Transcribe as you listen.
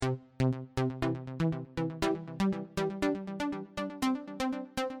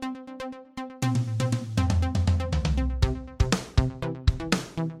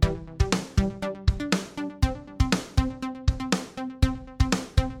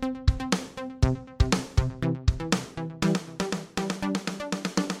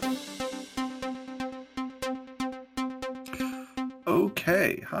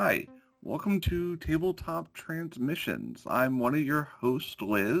Okay, hi. Welcome to Tabletop Transmissions. I'm one of your hosts,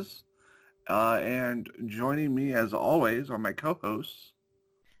 Liz, and joining me as always are my co-hosts.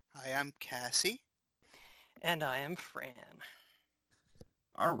 Hi, I'm Cassie. And I am Fran.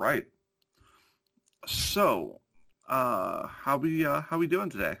 All right. So, how we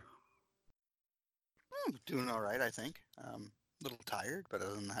doing today? Doing all right, I think. A little tired, but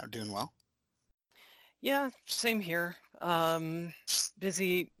other than that, doing well. Yeah, same here.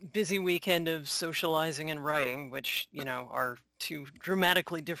 Busy weekend of socializing and writing, which, are two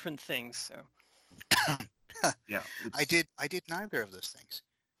dramatically different things. So. Yeah. I did neither of those things.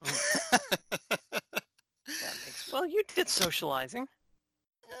 Well, you did socializing.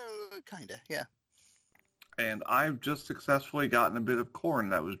 Kinda, yeah. And I've just successfully gotten a bit of corn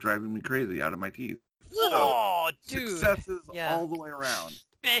that was driving me crazy out of my teeth. Oh, dude. Successes all the way around.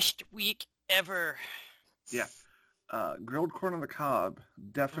 Best week ever. Yeah. Grilled corn on the cob,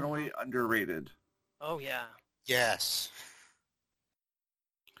 definitely underrated. Oh, yeah. Yes.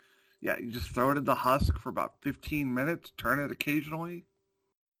 Yeah, you just throw it in the husk for about 15 minutes, turn it occasionally.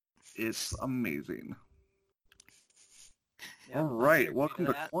 It's amazing. Yeah, all right, welcome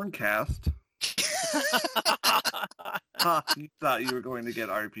to Corncast. You thought you were going to get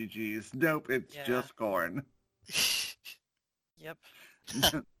RPGs. Nope, it's just corn. Yep.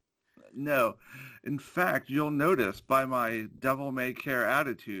 No. In fact, you'll notice by my devil may care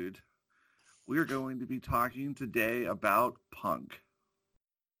attitude, we're going to be talking today about punk.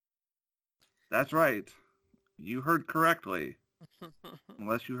 That's right. You heard correctly.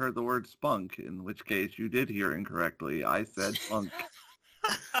 Unless you heard the word spunk, in which case you did hear incorrectly. I said punk.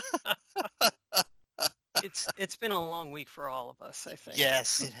 It's been a long week for all of us, I think.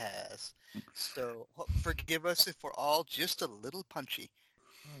 Yes, it has. So forgive us if we're all just a little punchy.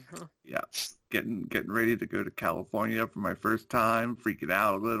 Mm-hmm. Yeah, getting ready to go to California for my first time, freaking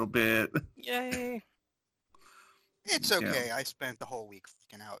out a little bit. Yay! It's okay. I spent the whole week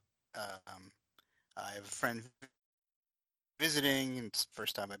freaking out. I have a friend visiting, and it's the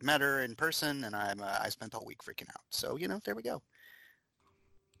first time I've met her in person, and I spent the whole week freaking out. So, there we go.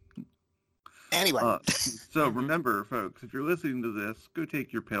 Anyway. So remember, folks, if you're listening to this, go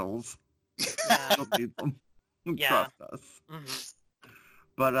take your pills. Don't need them. Trust us. Mm-hmm.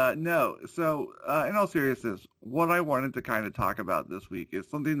 But no, so in all seriousness, what I wanted to kind of talk about this week is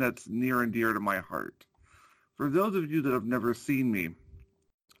something that's near and dear to my heart. For those of you that have never seen me,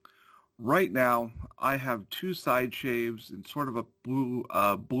 right now I have two side shaves and sort of a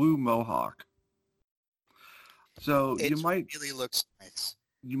blue mohawk. So it really looks nice.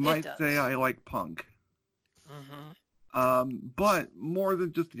 You might say I like punk. Mm-hmm. But more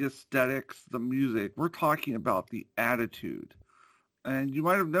than just the aesthetics, the music, we're talking about the attitude. And you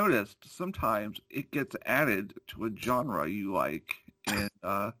might have noticed sometimes it gets added to a genre you like in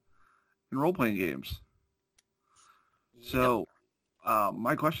role-playing games. Yep. So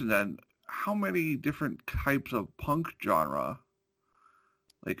my question then, how many different types of punk genre,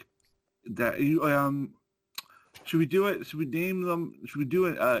 like that you should we do it? Should we name them? Should we do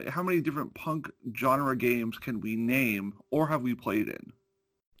it? How many different punk genre games can we name or have we played in?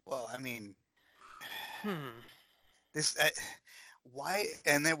 Well, I mean, this why?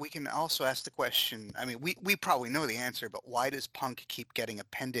 And then we can also ask the question. I mean, we probably know the answer, but why does punk keep getting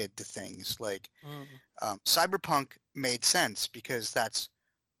appended to things? Like cyberpunk made sense because that's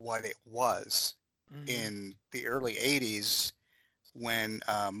what it was in the early '80s. When,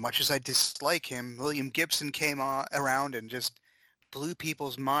 much as I dislike him, William Gibson came around and just blew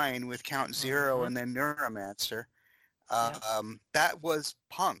people's mind with Count Zero and then Neuromancer. That was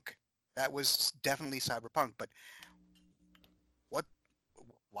punk. That was definitely cyberpunk. But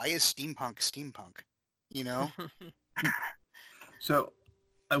why is steampunk? So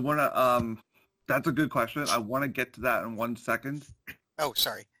I want to, that's a good question. I want to get to that in 1 second. Oh,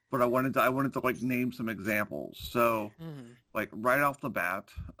 sorry. But I wanted to like name some examples. So, like right off the bat,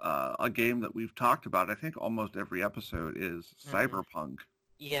 a game that we've talked about, I think almost every episode, is Cyberpunk.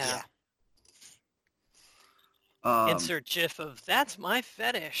 Yeah. Insert GIF of "That's my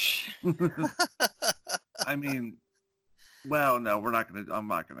fetish." I mean, well, no, I'm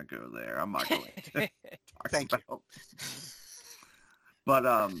not gonna go there. I'm not going to talk Thank about. You. But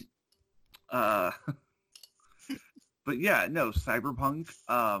But yeah, no, Cyberpunk.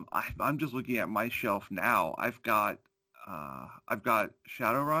 I'm just looking at my shelf now. I've got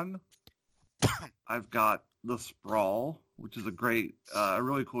Shadowrun. I've got The Sprawl, which is a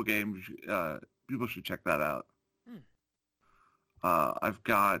really cool game. People should check that out. I've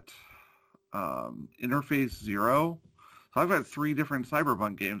got Interface Zero. So I've got 3 different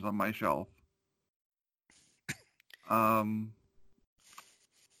Cyberpunk games on my shelf.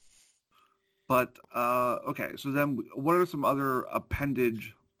 But okay, so then what are some other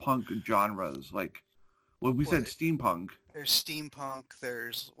appendage punk genres? Like, well, we said What? steampunk. There's steampunk.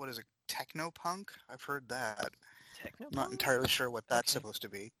 There's, what is it, technopunk? I've heard that. Technopunk? Not entirely sure what that's Okay. supposed to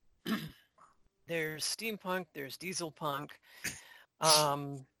be. There's steampunk. There's diesel punk.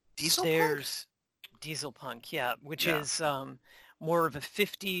 Diesel punk? There's diesel punk, yeah, which Yeah. is more of a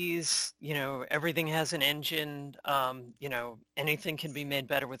 50s, everything has an engine, anything can be made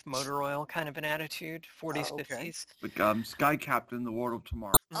better with motor oil kind of an attitude, 40s, okay. 50s. Like Sky Captain, The World of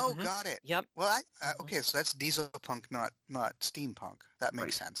Tomorrow. Oh, Mhm. got it. Yep. Well, okay, so that's diesel punk, not steampunk. That makes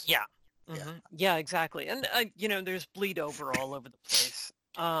Right. sense. Yeah. Yeah. Mhm. Yeah, exactly. And, there's bleed over all over the place.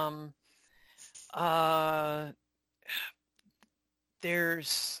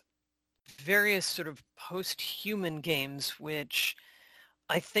 There's various sort of post-human games which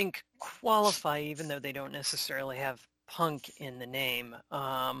I think qualify even though they don't necessarily have punk in the name.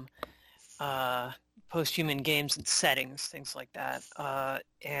 Post-human games and settings, things like that.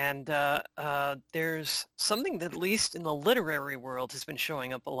 And there's something that at least in the literary world has been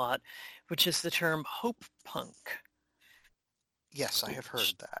showing up a lot, which is the term hope punk. Yes, I have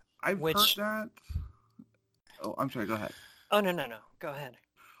heard that. I've Which- heard that. Oh, I'm sorry. Go ahead. Oh, no. Go ahead.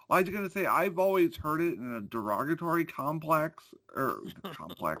 Well, I was going to say, I've always heard it in a derogatory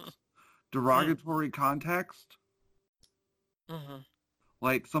derogatory context. Mm-hmm.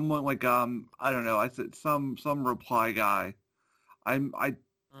 Like someone like, I don't know, I said some reply guy. I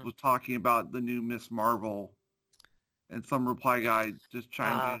was talking about the new Miss Marvel, and some reply guy just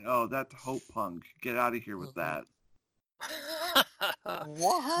chimed in, oh, that's hope punk. Get out of here with that.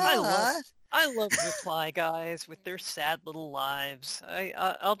 What? I love reply guys with their sad little lives.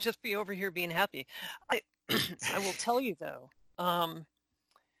 I'll just be over here being happy. I will tell you though,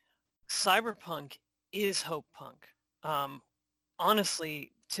 cyberpunk is hope punk.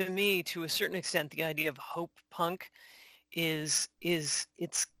 Honestly, to me, to a certain extent, the idea of hope punk is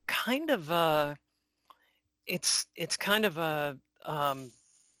it's kind of a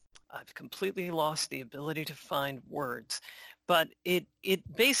I've completely lost the ability to find words, but it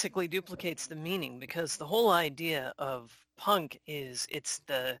basically duplicates the meaning because the whole idea of punk is it's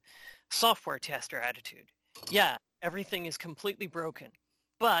the software tester attitude. Yeah, everything is completely broken,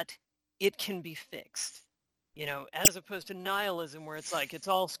 but it can be fixed. As opposed to nihilism where it's like it's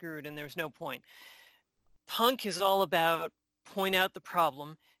all screwed and there's no point. Punk is all about point out the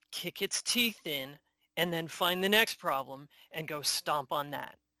problem, kick its teeth in, and then find the next problem and go stomp on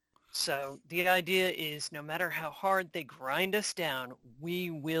that. So the idea is no matter how hard they grind us down, we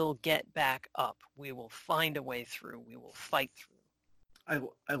will get back up. We will find a way through. We will fight through.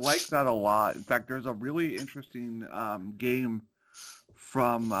 I like that a lot. In fact, there's a really interesting game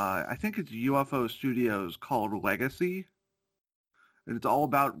from, I think it's UFO Studios called Legacy. And it's all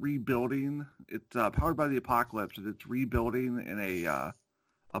about rebuilding. It's powered by the apocalypse, and it's rebuilding in a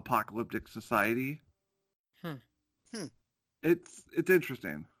apocalyptic society. It's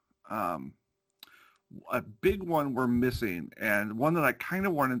interesting. A big one we're missing, and one that I kind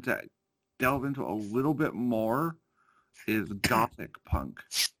of wanted to delve into a little bit more is Gothic punk.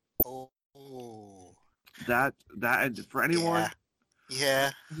 Oh. That for anyone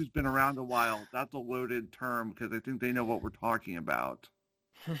Yeah. who's been around a while, that's a loaded term because I think they know what we're talking about,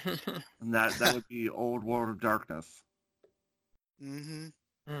 and that would be Old World of Darkness. Mm-hmm.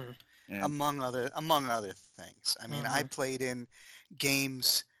 And Among other things. I mean, I played in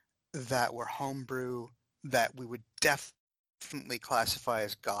games that were homebrew that we would definitely classify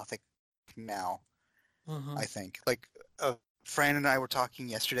as Gothic now. I think. Like Fran and I were talking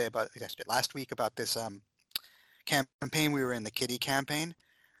last week about this campaign we were in, the Kitty campaign.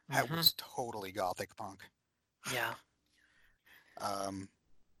 That was totally Gothic punk. Yeah.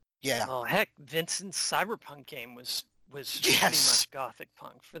 Yeah. Well, heck, Vincent's cyberpunk game was pretty Yes. much Gothic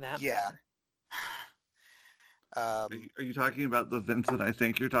punk for that Yeah. matter. are you talking about the Vincent I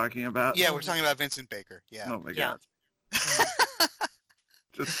think you're talking about? Yeah, we're talking about Vincent Baker. Yeah. Oh my Yeah. god.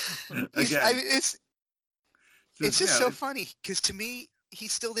 Just He's- again. I mean, it's just yeah, so funny because to me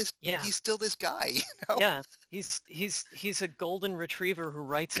he's still this guy. Yeah, he's a golden retriever who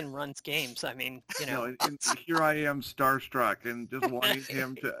writes and runs games. I mean, and here I am starstruck and just wanting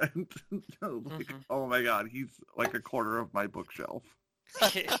him to like, oh my god, he's like a quarter of my bookshelf.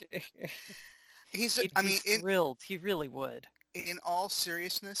 He's He'd I be mean thrilled. He really would. in all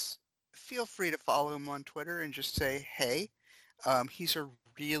seriousness, feel free to follow him on Twitter and just say, hey, he's a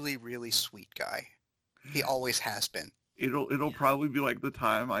really, really sweet guy. He always has been. It'll probably be like the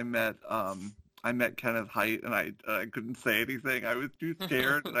time I met Kenneth Haidt and I couldn't say anything. I was too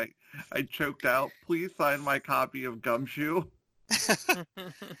scared and I choked out, please sign my copy of Gumshoe.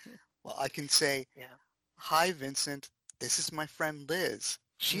 Well, I can say, Yeah. hi, Vincent. This is my friend Liz.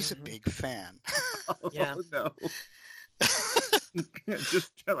 She's a big fan. Yeah. Oh, no.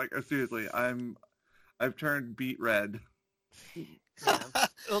 Just like seriously, I've turned beet red. Yeah.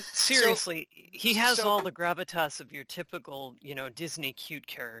 Well, seriously, he has all the gravitas of your typical, Disney cute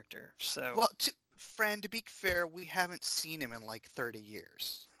character. So. Well, friend, to be fair, we haven't seen him in like 30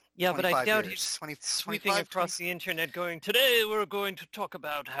 years. Yeah, but I doubt years. he's 20, sweeping across the internet going, today we're going to talk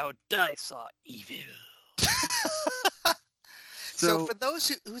about how dice are evil. So for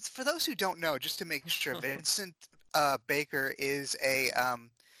those who don't know, just to make sure, Vincent Baker is a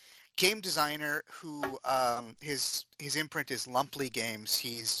game designer who his imprint is Lumpley Games.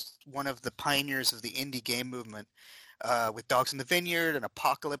 He's one of the pioneers of the indie game movement with Dogs in the Vineyard and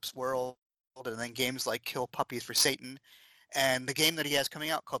Apocalypse World, and then games like Kill Puppies for Satan. And the game that he has coming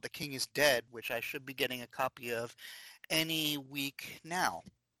out called The King is Dead, which I should be getting a copy of any week now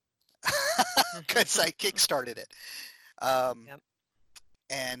because I kickstarted it. Yep.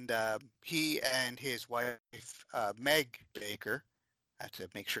 And he and his wife, Meg Baker, I have to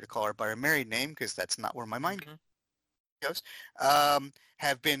make sure to call her by her married name because that's not where my mind goes,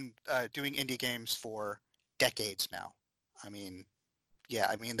 have been doing indie games for decades now. I mean,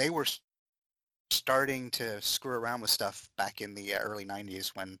 they were starting to screw around with stuff back in the early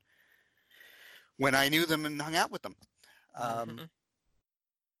 90s when I knew them and hung out with them.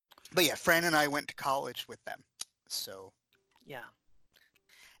 But yeah, Fran and I went to college with them. So yeah.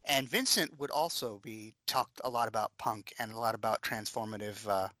 And Vincent would also be talked a lot about punk and a lot about transformative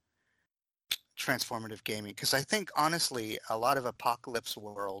gaming, because I think honestly a lot of Apocalypse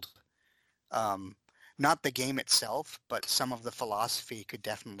World, not the game itself, but some of the philosophy could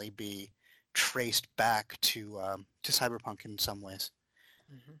definitely be traced back to Cyberpunk in some ways.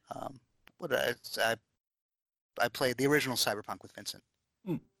 I played the original Cyberpunk with Vincent.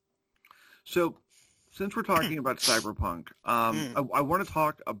 So, since we're talking about Cyberpunk, I want to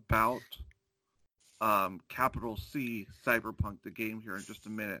talk about capital C Cyberpunk, the game, here in just a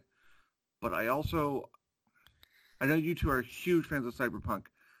minute. But I know you two are huge fans of Cyberpunk.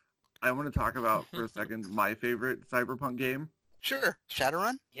 I want to talk about for a second my favorite Cyberpunk game. Sure,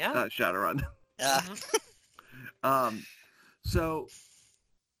 Shadowrun. Yeah, Shadowrun. Yeah.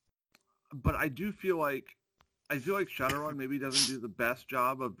 But I feel like Shadowrun maybe doesn't do the best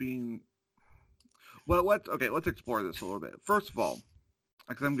job of being. Well, let's explore this a little bit. First of all,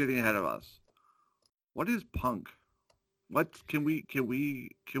 because I'm getting ahead of us, what is punk? Can we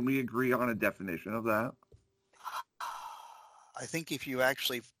agree on a definition of that? I think if you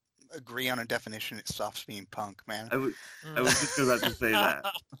actually agree on a definition, it stops being punk, man. I was just about to say that.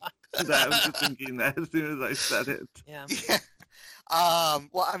 I was just thinking that as soon as I said it. Yeah.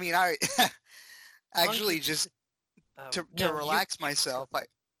 Well, I mean, I actually just to relax myself. I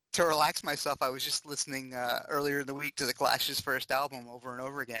was just listening earlier in the week to the Clash's first album over and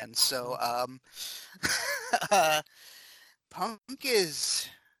over again. So, punk is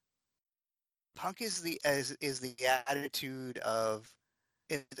the attitude of.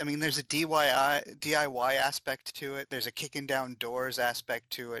 I mean, there's a DIY aspect to it. There's a kicking down doors aspect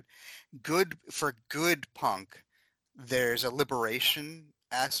to it. Good punk, there's a liberation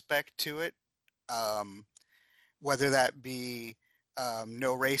aspect to it. Whether that be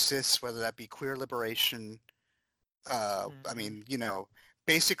no racists, whether that be queer liberation. I mean,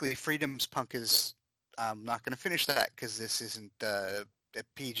 basically freedom's punk is. I'm not going to finish that because this isn't a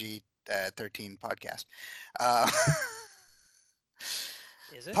PG-13 podcast.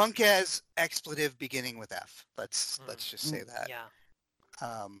 Is it? Punk has expletive beginning with F. Let's just say that. Yeah.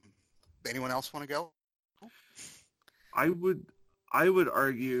 Anyone else want to go? I would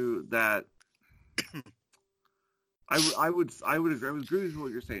argue that I would agree with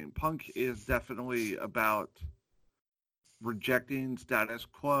what you're saying. Punk is definitely about rejecting status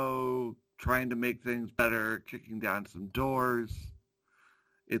quo, trying to make things better, kicking down some doors.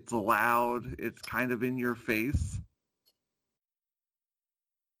 It's loud. It's kind of in your face.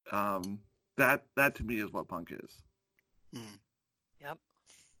 That to me is what punk is. Yep.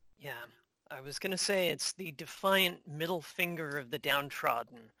 Yeah. I was going to say it's the defiant middle finger of the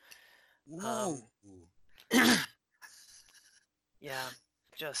downtrodden. Yeah.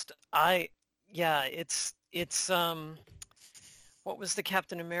 It's what was the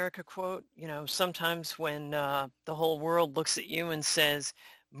Captain America quote? Sometimes when the whole world looks at you and says,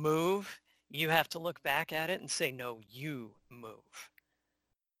 move, you have to look back at it and say, no, you move.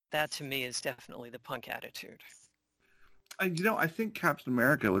 That to me is definitely the punk attitude. I think Captain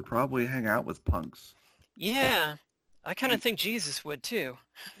America would probably hang out with punks. Yeah, I kind of think Jesus would too.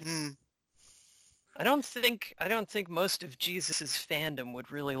 I don't think most of Jesus's fandom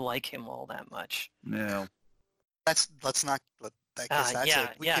would really like him all that much. No. Let's not. Because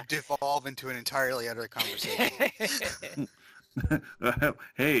we could devolve into an entirely other conversation.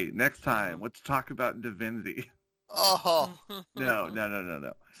 Hey, next time, let's talk about divinity. Oh.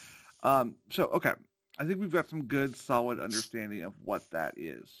 No. So, okay. I think we've got some good, solid understanding of what that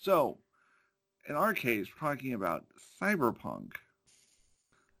is. So, in our case, we're talking about cyberpunk.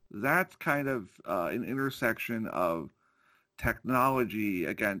 That's kind of an intersection of technology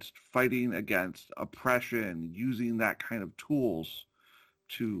against fighting against oppression, using that kind of tools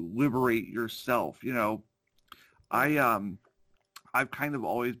to liberate yourself. I've kind of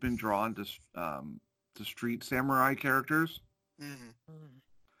always been drawn to street samurai characters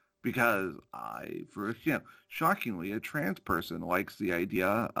because shockingly, a trans person likes the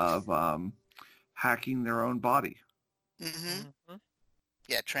idea of hacking their own body.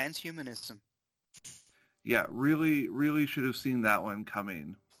 Yeah, transhumanism. Yeah, really, really should have seen that one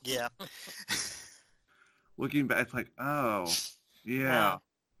coming. Yeah. Looking back, it's like, oh, yeah. Wow.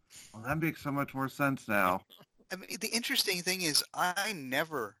 Well, that makes so much more sense now. I mean, the interesting thing is I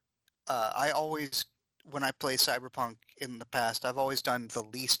always, when I play Cyberpunk in the past, I've always done the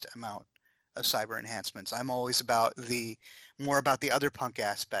least amount of cyber enhancements. I'm always more about the other punk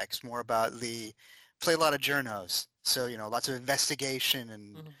aspects, play a lot of journos. So, lots of investigation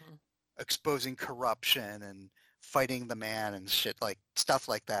and exposing corruption and fighting the man and stuff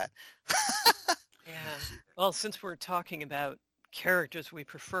like that. Yeah. Well, since we're talking about characters we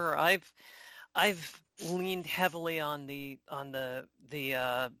prefer, I've leaned heavily on the low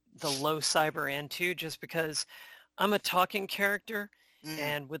cyber end too, just because I'm a talking character,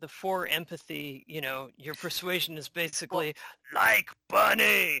 and with a 4 empathy, your persuasion is basically like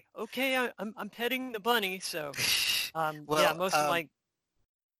bunny. Okay, I'm petting the bunny, so most of my.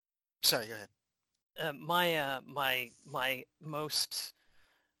 Sorry, go ahead. My most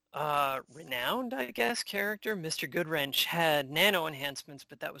renowned, I guess, character, Mr. Goodwrench, had nano enhancements,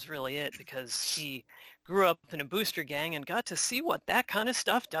 but that was really it because he grew up in a booster gang and got to see what that kind of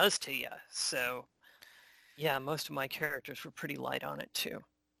stuff does to you. So, yeah, most of my characters were pretty light on it too.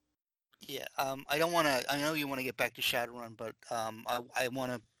 Yeah, I know you want to get back to Shadowrun, but I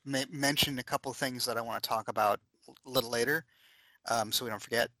want to mention a couple of things that I want to talk about a little later, so we don't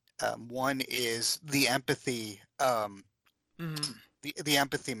forget. One is the empathy, the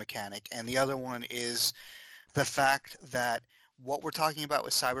empathy mechanic, and the other one is the fact that what we're talking about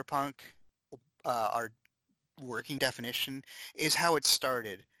with Cyberpunk, our working definition, is how it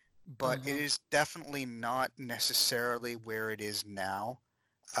started, but it is definitely not necessarily where it is now.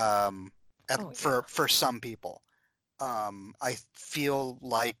 For some people, I feel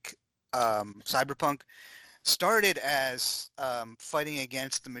like Cyberpunk started as fighting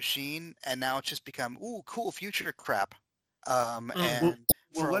against the machine, and now it's just become cool future crap. And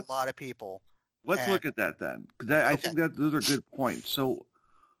for a lot of people, let's look at that then, because I think that those are good points. So,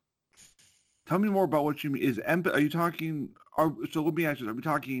 tell me more about what you mean. Are you talking? So let me ask you: are we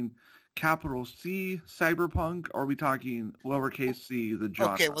talking capital C cyberpunk, or are we talking lowercase c the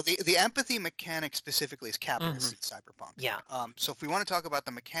genre? Okay, well the empathy mechanic specifically is capital C cyberpunk. Yeah. So if we want to talk about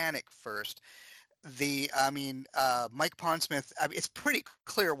the mechanic first, Mike Pondsmith, it's pretty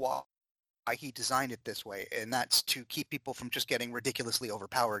clear why he designed it this way, and that's to keep people from just getting ridiculously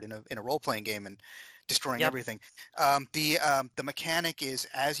overpowered in a role-playing game and destroying everything. The mechanic is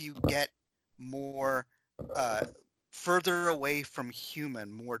as you get more further away from human,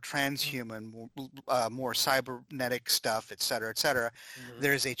 more transhuman, more cybernetic stuff, et cetera,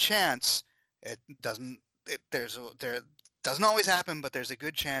 there's a chance doesn't always happen, but there's a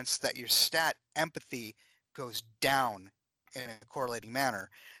good chance that your stat empathy goes down in a correlating manner.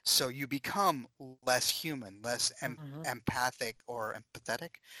 So you become less human, less empathic or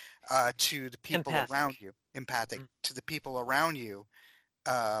empathetic to the people around you. Empathic to the people around you.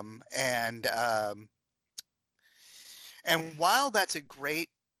 And while that's a great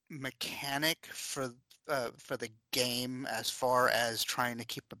mechanic for the game as far as trying to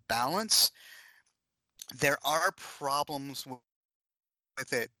keep a balance, there are problems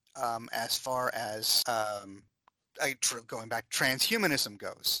with it as far as going back, transhumanism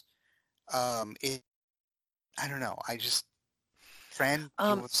goes. I don't know. Fran,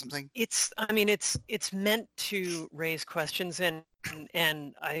 something? It's meant to raise questions, and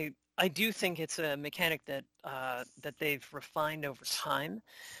I do think it's a mechanic that they've refined over time.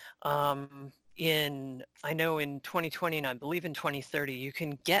 I know in 2020 and I believe in 2030, you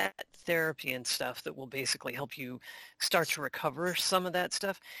can get therapy and stuff that will basically help you start to recover some of that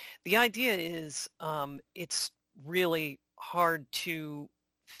stuff. The idea is it's really hard to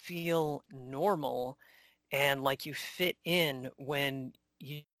feel normal and like you fit in when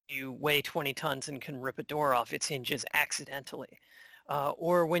you weigh 20 tons and can rip a door off its hinges accidentally.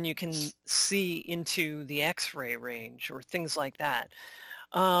 Or when you can see into the X-ray range or things like that.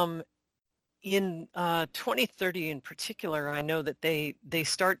 In 2030 in particular, I know that they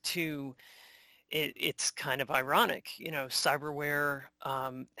start to, it's kind of ironic, cyberware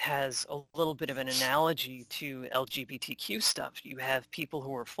has a little bit of an analogy to LGBTQ stuff. You have people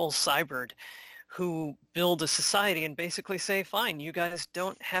who are full cybered who build a society and basically say, fine, you guys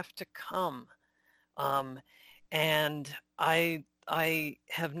don't have to come. And I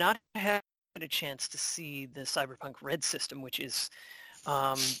have not had a chance to see the Cyberpunk Red system, which is,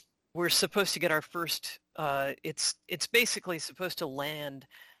 we're supposed to get our first, it's basically supposed to land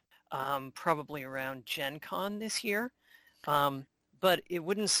probably around Gen Con this year. But it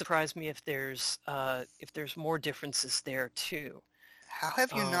wouldn't surprise me if there's more differences there too. How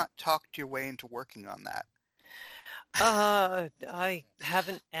have you not talked your way into working on that? I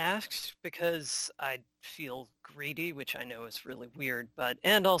haven't asked because I feel greedy, which I know is really weird.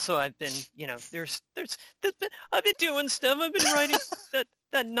 And also I've been, I've been doing stuff. I've been writing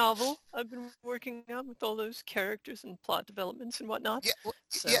that novel I've been working on with all those characters and plot developments and whatnot. Yeah, well,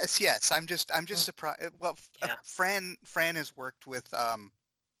 so, yes. I'm just surprised. Well, yeah. Fran has worked with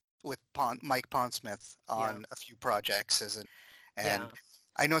Mike Pondsmith on a few projects and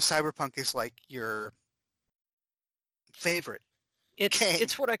I know Cyberpunk is like your favorite.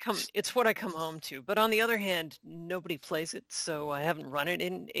 It's what I come home to. But on the other hand, nobody plays it, so I haven't run it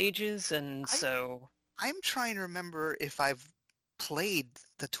in ages, and so I'm trying to remember if I've played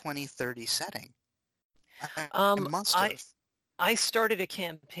the 2030 setting. I must have. I started a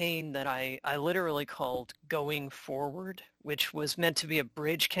campaign that I literally called Going Forward, which was meant to be a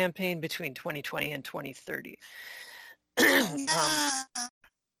bridge campaign between 2020 and 2030.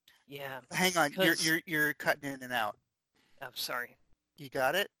 Yeah. Hang on, you're cutting in and out. I'm sorry. You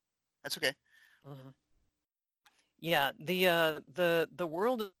got it? That's okay. Mm-hmm. Yeah, the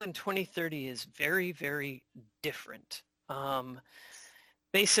world in 2030 is very, very different.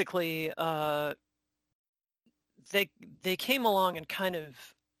 Basically, they came along and kind of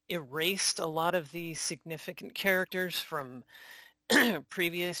erased a lot of the significant characters from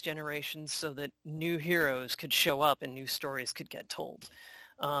previous generations so that new heroes could show up and new stories could get told.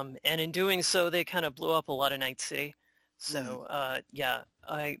 And in doing so, they kind of blew up a lot of Night City. So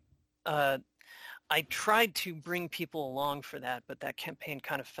I tried to bring people along for that, but that campaign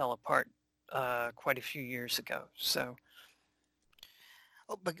kind of fell apart quite a few years ago. So,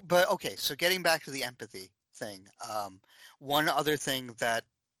 but okay. So getting back to the empathy thing, one other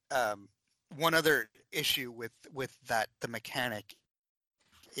issue with that the mechanic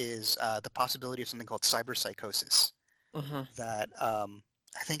is the possibility of something called cyberpsychosis. Mm-hmm. That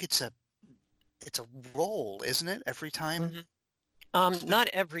I think it's a roll, isn't it? Every time. Mm-hmm. Not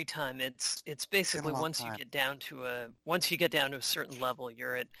every time. It's basically once you get down to a certain level,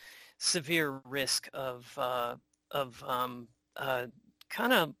 you're at severe risk of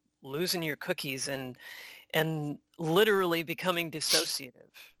kind of losing your cookies and literally becoming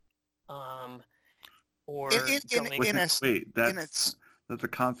dissociative. That's a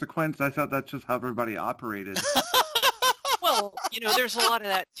consequence? I thought that's just how everybody operated. Well, there's a lot of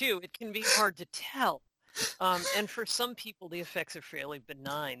that too. It can be hard to tell. And for some people, the effects are fairly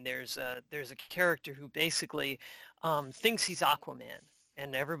benign. There's a character who basically thinks he's Aquaman.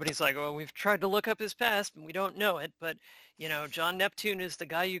 And everybody's like, oh, we've tried to look up his past and we don't know it. But, John Neptune is the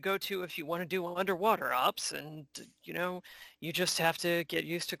guy you go to if you want to do underwater ops. And, you just have to get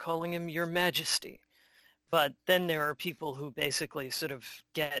used to calling him Your Majesty. But then there are people who basically sort of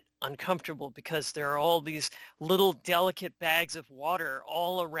get uncomfortable because there are all these little delicate bags of water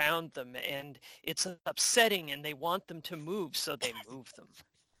all around them, and it's upsetting, and they want them to move, so they move them.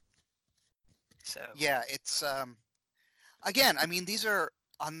 So yeah, it's again, I mean, these are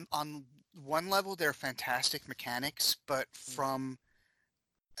on one level they're fantastic mechanics, but from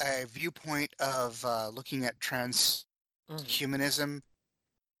a viewpoint of looking at transhumanism,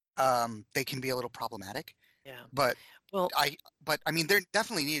 they can be a little problematic. Yeah. But I mean, they're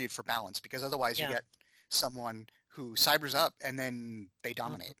definitely needed for balance because otherwise you get someone who cybers up and then they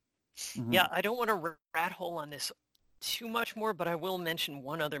dominate. Mm-hmm. Yeah, I don't want to rat hole on this too much more, but I will mention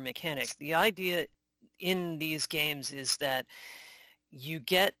one other mechanic. The idea in these games is that you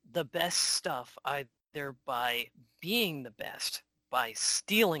get the best stuff either by being the best, by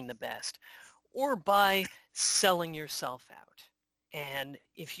stealing the best, or by selling yourself out. And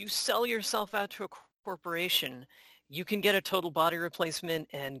if you sell yourself out to a corporation, you can get a total body replacement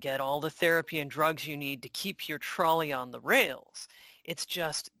and get all the therapy and drugs you need to keep your trolley on the rails. It's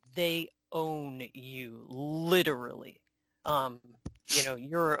just they own you, literally.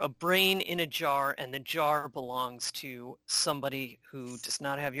 You're a brain in a jar, and the jar belongs to somebody who does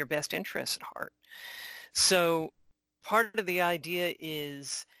not have your best interests at heart. So part of the idea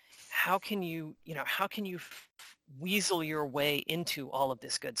is how can you weasel your way into all of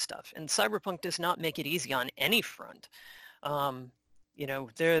this good stuff? And Cyberpunk does not make it easy on any front.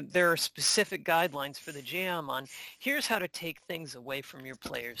 There are specific guidelines for the jam on here's how to take things away from your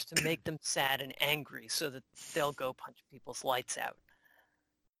players to make them sad and angry so that they'll go punch people's lights out.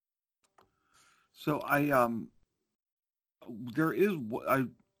 So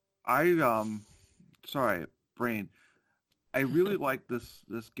sorry, brain. I really like this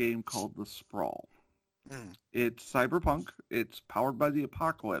game called The Sprawl. It's cyberpunk. It's powered by the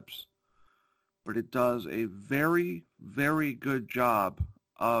apocalypse, but it does a very, very good job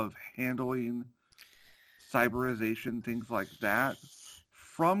of handling cyberization, things like that,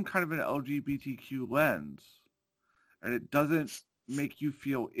 from kind of an LGBTQ lens. And it doesn't make you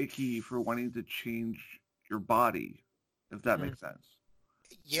feel icky for wanting to change your body, if that makes sense.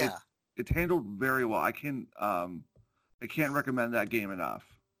 Yeah. It's handled very well. I can't recommend that game enough.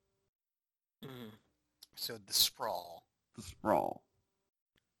 So The Sprawl. The Sprawl.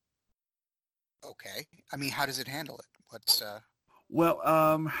 Okay. I mean, how does it handle it? What's Well,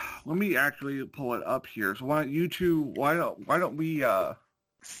 let me actually pull it up here. So why don't we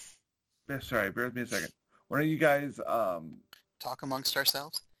sorry, bear with me a second. Why don't you guys talk amongst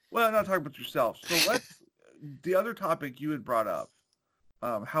ourselves? Well, not talk about yourself. So the other topic you had brought up,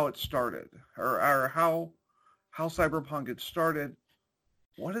 how it started, or how Cyberpunk had started.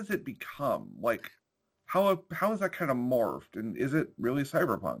 What has it become? Like, how has that kind of morphed, and is it really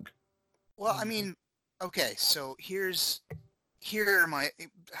Cyberpunk? Well, I mean, okay, so here are my,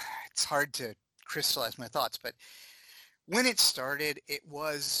 it's hard to crystallize my thoughts, but when it started, it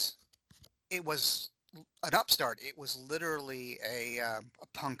was an upstart. It was literally a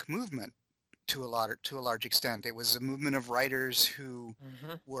punk movement to a large extent. It was a movement of writers who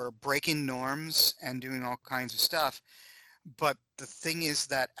were breaking norms and doing all kinds of stuff. But the thing is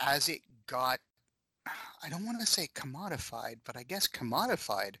that as it got, I don't want to say commodified, but I guess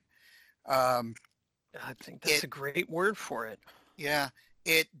commodified. I think that's a great word for it. Yeah,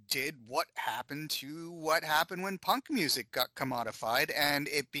 it did what happened when punk music got commodified, and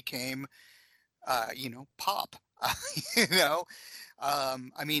it became, pop.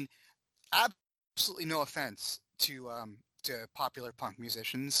 I mean, absolutely no offense to popular punk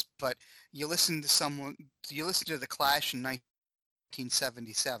musicians, but you listen to the Clash in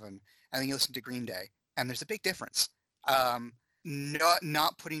 1977, and then you listen to Green Day, and there's a big difference.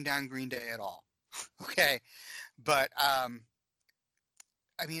 Not putting down Green Day at all. Okay. But, I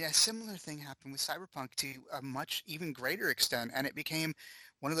mean, a similar thing happened with Cyberpunk to a much even greater extent, and it became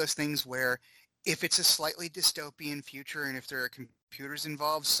one of those things where if it's a slightly dystopian future and if there are computers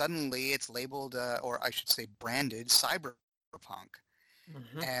involved, suddenly it's labeled, or I should say branded, cyberpunk.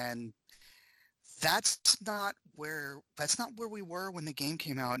 And that's not where we were when the game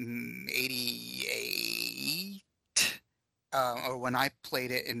came out in 88, or when I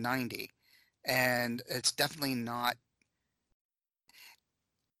played it in 90. And it's definitely,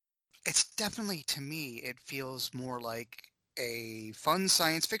 to me, it feels more like a fun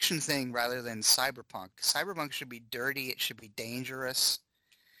science fiction thing rather than cyberpunk. Cyberpunk should be dirty. It should be dangerous.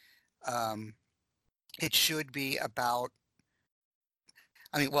 It should be about,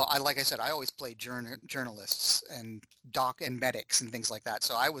 like I said, I always played journalists and medics and things like that.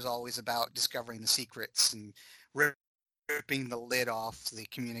 So I was always about discovering the secrets and ripping the lid off the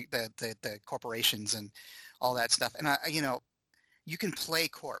corporations and all that stuff. And you can play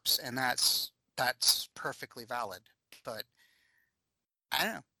corpse, and that's perfectly valid. But I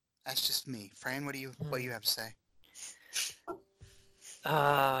don't know. That's just me. Fran, what do you have to say?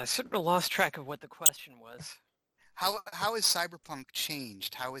 I sort of lost track of what the question was. How has Cyberpunk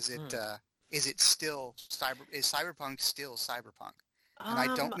changed? How is it? Is it still Is Cyberpunk still Cyberpunk? And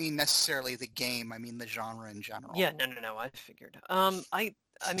I don't mean necessarily the game. I mean the genre in general. Yeah, no. I figured.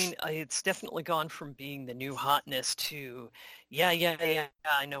 It's definitely gone from being the new hotness to, yeah,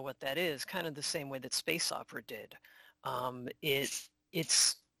 I know what that is. Kind of the same way that space opera did. It's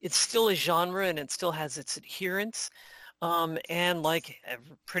still a genre, and it still has its adherents. And like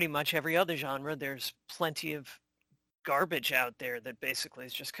pretty much every other genre, there's plenty of garbage out there that basically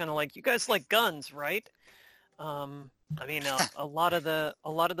is just kind of like, you guys like guns, right? A lot of the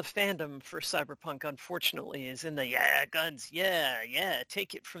fandom for Cyberpunk, unfortunately, is in the guns, yeah,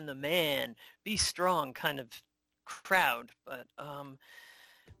 take it from the man, be strong kind of crowd. But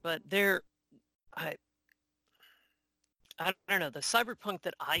I don't know, the cyberpunk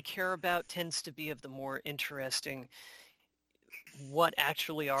that I care about tends to be of the more interesting, what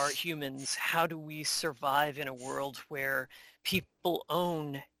actually are humans? How do we survive in a world where people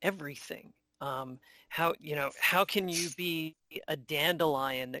own everything? How can you be a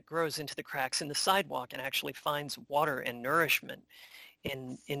dandelion that grows into the cracks in the sidewalk and actually finds water and nourishment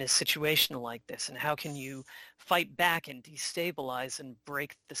in a situation like this? And how can you fight back and destabilize and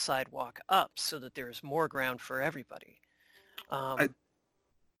break the sidewalk up so that there's more ground for everybody? I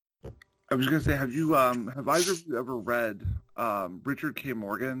was going to say, have either of you ever read Richard K.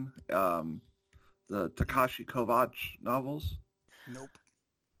 Morgan, the Takashi Kovacs novels? Nope.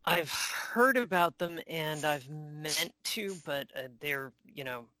 I've heard about them and I've meant to, but they're,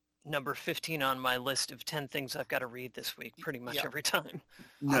 number 15 on my list of 10 things I've got to read this week pretty much every time.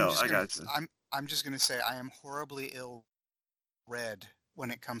 No, I got you. I'm just going to say I am horribly ill-read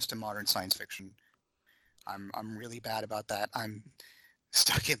when it comes to modern science fiction. I'm really bad about that. I'm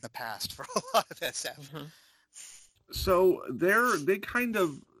stuck in the past for a lot of SF. Mm-hmm. So they kind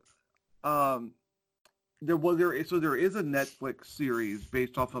of there is a Netflix series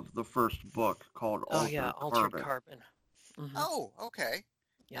based off of the first book called Altered Carbon. Mm-hmm. Oh, okay.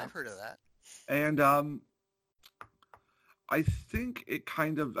 Yeah, I've heard of that. And I think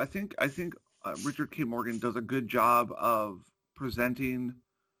Richard K. Morgan does a good job of presenting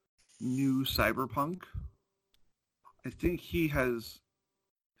new cyberpunk. I think he's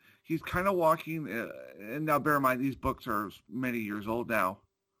kind of walking, and now bear in mind these books are many years old now.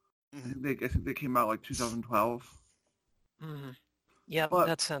 Mm-hmm. I think they came out like 2012. Mm-hmm. Yeah,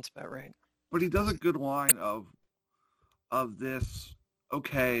 that sounds about right. But he does a good line of this.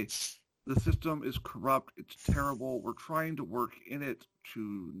 Okay, the system is corrupt. It's terrible. We're trying to work in it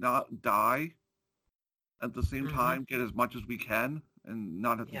to not die. At the same time, get as much as we can and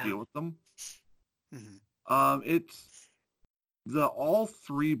not have to deal with them. Mm-hmm. It's all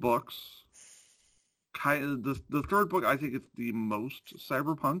three books. Kind of the third book, I think it's the most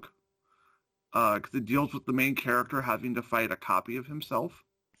cyberpunk, because it deals with the main character having to fight a copy of himself.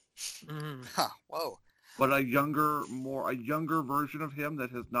 Mm. Huh, whoa! But a younger version of him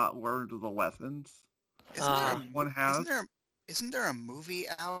that has not learned the lessons. Isn't there a movie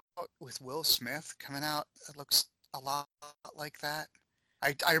out with Will Smith coming out that looks a lot like that?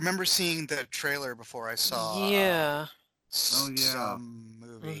 I remember seeing the trailer before I saw some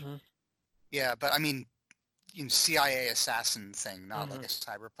movie. Mm-hmm. Yeah, but I mean, CIA assassin thing, not like a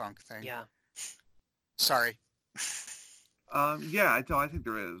cyberpunk thing. Yeah. Sorry. Yeah, I think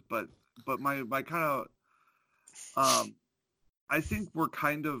there is, but my kind of, I think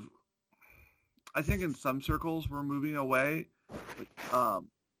in some circles we're moving away. But,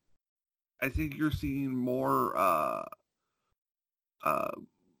 I think you're seeing more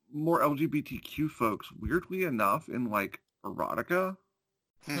LGBTQ folks, weirdly enough, in like erotica,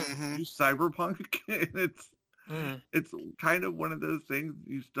 cyberpunk. It's kind of one of those things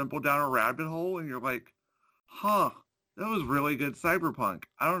you stumble down a rabbit hole and you're like, huh, that was really good cyberpunk.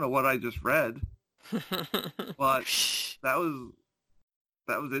 I don't know what I just read, but that was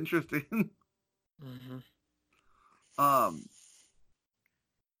interesting.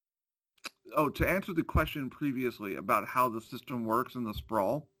 To answer the question previously about how the system works in the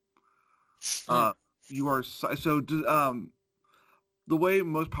sprawl, you are the way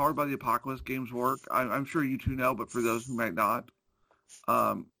most Powered by the Apocalypse games work. I'm sure you two know, but for those who might not,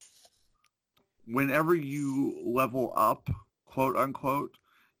 whenever you level up, quote unquote,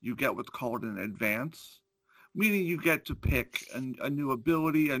 you get what's called an advance, meaning you get to pick a new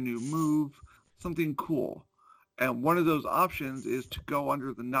ability, a new move, something cool. And one of those options is to go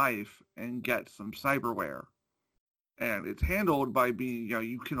under the knife and get some cyberware. And it's handled by being,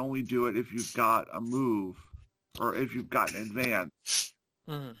 you can only do it if you've got a move or if you've got an advance.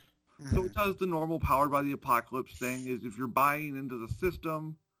 So it does the normal Powered by the Apocalypse thing, is if you're buying into the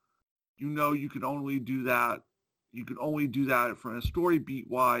system, you can only do that. You can only do that from a story beat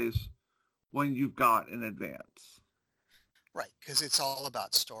wise when you've got an advance. Right, because it's all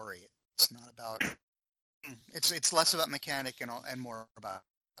about story. It's not about... It's less about mechanic and more about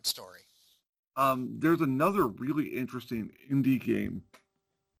story. There's another really interesting indie game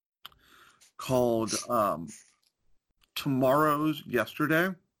called Tomorrow's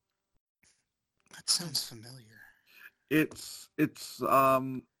Yesterday. That sounds familiar. It's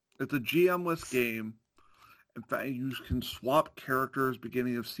a GM-less game. In fact, you can swap characters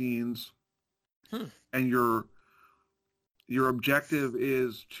beginning of scenes, and your objective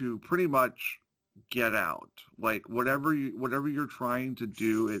is to pretty much get out. Like whatever you're trying to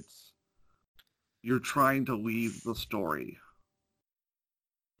do, you're trying to leave the story.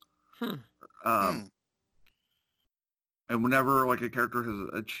 And And whenever like a character has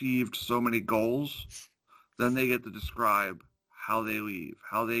achieved so many goals, then they get to describe how they leave,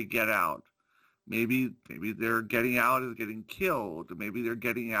 how they get out. Maybe their getting out is getting killed. Maybe their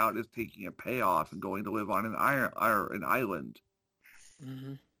getting out is taking a payoff and going to live on an island.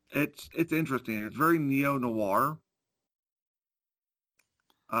 Mm-hmm. It's interesting. It's very neo-noir,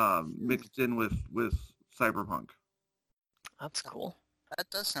 mixed in with cyberpunk. That's cool. That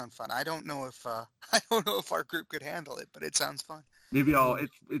does sound fun. I don't know if our group could handle it, but it sounds fun. Maybe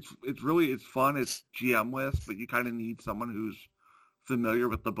it's fun. It's GM-less, but you kind of need someone who's familiar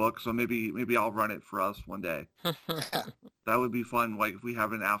with the book. So maybe I'll run it for us one day. That would be fun. Like if we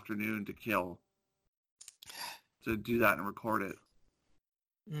have an afternoon to kill, to do that and record it.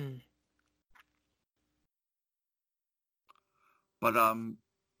 Mm. But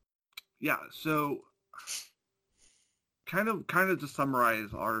yeah. So kind of to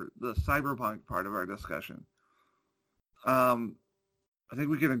summarize the cyberpunk part of our discussion. I think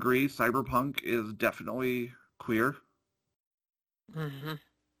we can agree cyberpunk is definitely queer. Mm-hmm.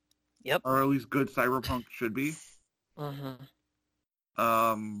 Yep. Or at least good cyberpunk should be. Mm-hmm.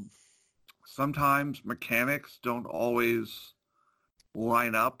 Sometimes mechanics don't always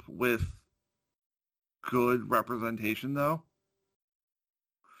line up with good representation, though.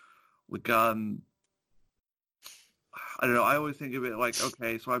 Like, I don't know. I always think of it like,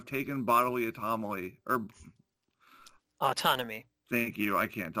 okay, so I've taken bodily autonomy, or autonomy. Thank you. I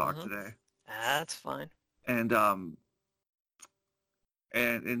can't talk today. That's fine. And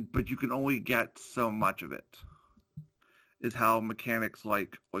but you can only get so much of it. Is how mechanics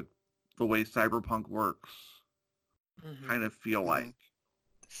like the way cyberpunk works kind of feel like,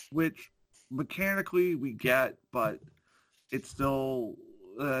 which mechanically we get, but it's still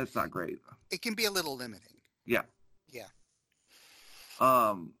it's not great. It can be a little limiting. Yeah. Yeah.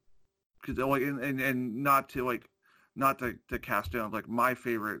 Because like and not to cast down, like my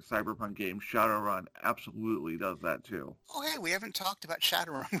favorite cyberpunk game, Shadowrun, absolutely does that too. Oh hey, we haven't talked about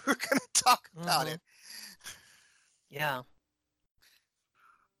Shadowrun. We're gonna talk about it. Yeah.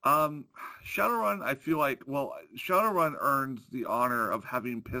 Shadowrun, I feel like, Shadowrun earns the honor of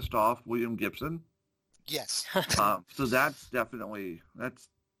having pissed off William Gibson. Yes. So that's definitely, I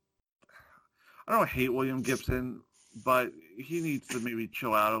don't hate William Gibson, but he needs to maybe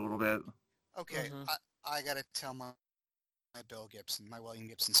chill out a little bit. Okay, I gotta tell my William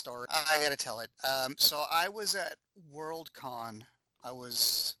Gibson story. I gotta tell it. So I was at Worldcon. I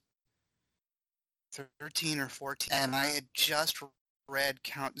was 13 or 14, and I had just read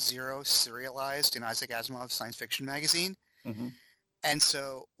Count Zero serialized in Isaac Asimov's science fiction magazine. Mm-hmm. And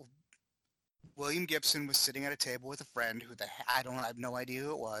so William Gibson was sitting at a table with a friend who I have no idea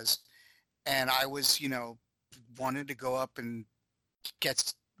who it was. And I was, wanted to go up and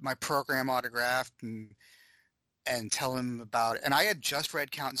get my program autographed and tell him about it. And I had just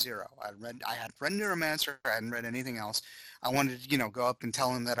read Count Zero. I had read Neuromancer. I hadn't read anything else. I wanted to, go up and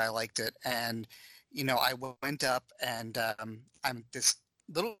tell him that I liked it. And, I went up and I'm this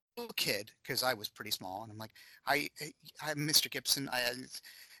little kid because I was pretty small. And I'm like, I'm Mr. Gibson.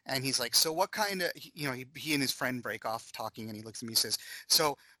 And he's like, so what kind of, he and his friend break off talking, and he looks at me and says,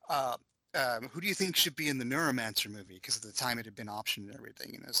 so who do you think should be in the Neuromancer movie? Because at the time it had been optioned and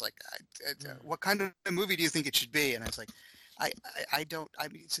everything. And I was like, what kind of movie do you think it should be? And I was like,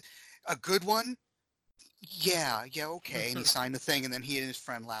 it's a good one? Yeah, okay. And he signed the thing, and then he and his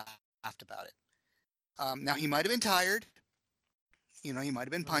friend laughed about it. Now, he might have been tired. He might have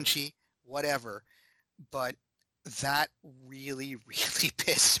been punchy, whatever. But that really, really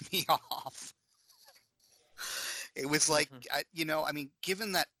pissed me off. It was like,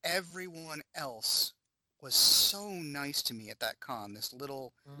 given that everyone else was so nice to me at that con, this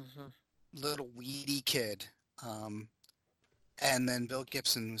little weedy kid, and then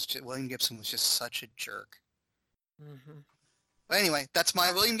William Gibson was just such a jerk. But anyway, that's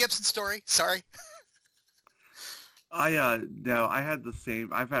my William Gibson story. Sorry. No, I had the same.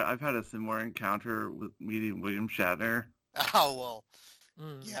 I've had a similar encounter with meeting William Shatner. Oh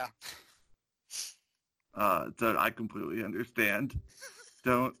well, yeah. So I completely understand.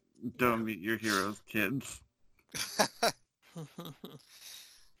 Don't meet your heroes, kids.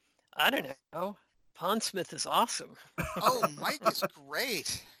 I don't know. Pondsmith is awesome. Oh, Mike is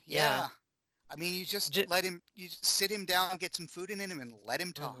great. Yeah. I mean, you just sit him down, get some food in him, and let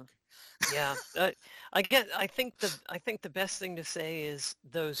him talk. Yeah, I think the best thing to say is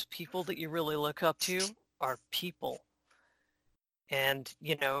those people that you really look up to are people, and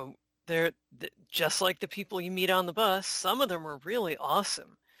they're just like the people you meet on the bus. Some of them are really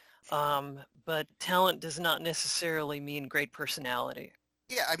awesome, but talent does not necessarily mean great personality.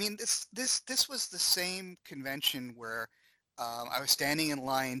 Yeah, I mean this was the same convention where I was standing in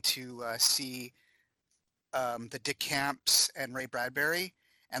line to see the DeCamps and Ray Bradbury,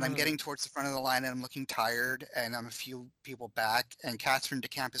 and I'm getting towards the front of the line, and I'm looking tired, and I'm a few people back, and Catherine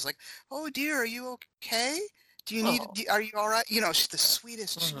DeCamp is like, "Oh dear, are you okay? Do you need? Are you all right?" You know, she's the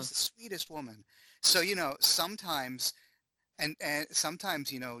sweetest. She's the sweetest woman. So you know, sometimes. And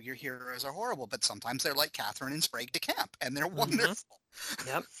sometimes, you know, your heroes are horrible, but sometimes they're like Catherine and Sprague DeCamp, and they're wonderful.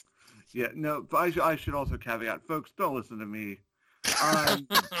 Yep. Yeah, no, but I should also caveat, folks, don't listen to me. I'm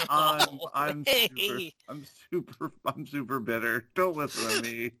super bitter. Don't listen to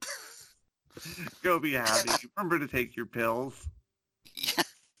me. Go be happy. Remember to take your pills. Yeah.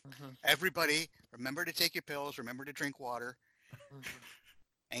 Everybody, remember to take your pills. Remember to drink water,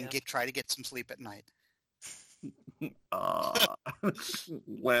 and try to get some sleep at night.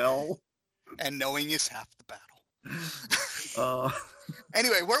 Well. And knowing is half the battle.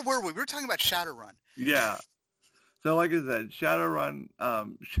 Anyway, where were we? We were talking about Shadowrun. Yeah. So like I said, Shadowrun,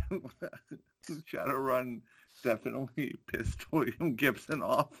 Shadowrun definitely pissed William Gibson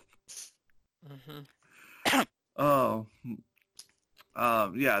off. Yeah,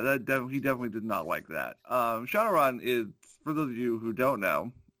 he definitely did not like that. Shadowrun is, for those of you who don't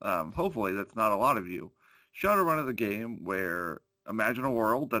know, hopefully that's not a lot of you, Shadowrun is a game where imagine a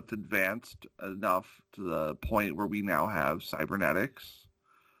world that's advanced enough to the point where we now have cybernetics,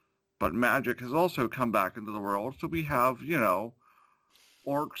 but magic has also come back into the world. So we have, you know,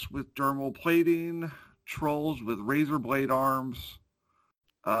 orcs with dermal plating, trolls with razor blade arms,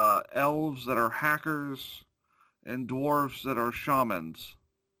 elves that are hackers, and dwarves that are shamans.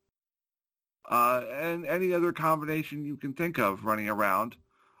 And any other combination you can think of running around.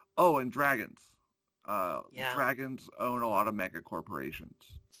 Oh, and dragons. Dragons own a lot of mega corporations.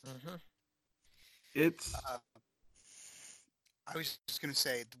 It's. I was just going to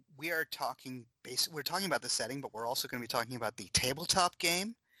say we're talking about the setting, but we're also going to be talking about the tabletop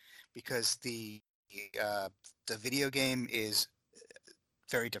game because the video game is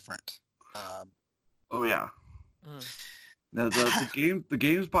very different. Oh yeah. Now the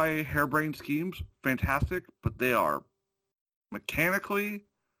games by Harebrained Schemes, fantastic, but they are mechanically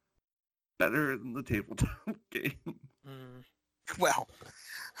better than the tabletop game. Well,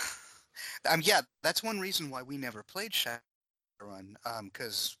 yeah, that's one reason why we never played Shadowrun,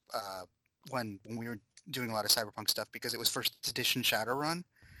 because when we were doing a lot of cyberpunk stuff, because it was first edition Shadowrun,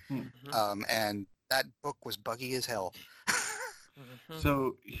 and that book was buggy as hell.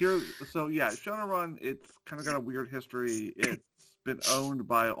 So Shadowrun, it's kind of got a weird history. It's been owned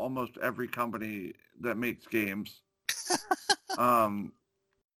by almost every company that makes games.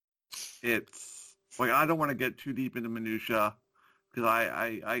 It's like, I don't want to get too deep into minutia because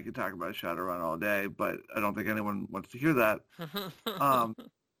I could talk about Shadowrun all day, but I don't think anyone wants to hear that.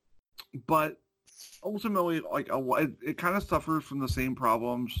 But ultimately, like, it kind of suffers from the same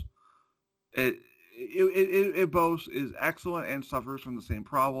problems. It both is excellent and suffers from the same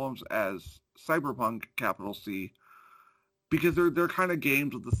problems as Cyberpunk, capital C, because they're kind of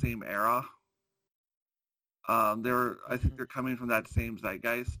games of the same era. I think they're coming from that same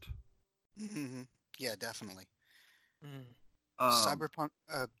zeitgeist. Yeah, definitely. Cyberpunk,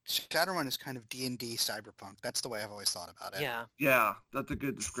 Shadowrun is kind of D&D cyberpunk. That's the way I've always thought about it. Yeah, that's a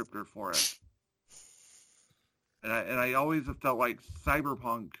good descriptor for it. And I always have felt like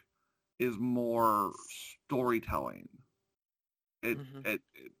Cyberpunk is more storytelling.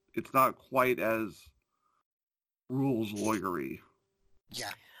 It's not quite as rules lawyery.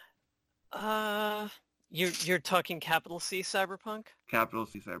 Yeah. You're talking capital C Cyberpunk? Capital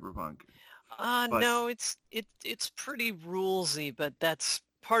C Cyberpunk. No, it's pretty rulesy, but that's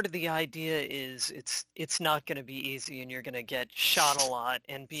part of the idea. Is it's not going to be easy, and you're going to get shot a lot,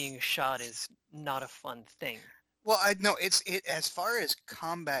 and being shot is not a fun thing. Well, it as far as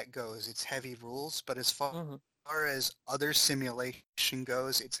combat goes, it's heavy rules, but as far as other simulation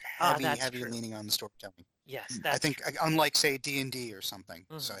goes, it's heavy leaning on the storytelling. Yes, that's I think true. Unlike, say, D&D or something.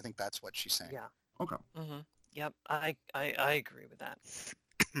 So I think that's what she's saying. Yeah. Okay. Yep, I agree with that.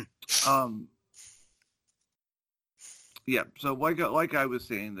 Yeah. So like I was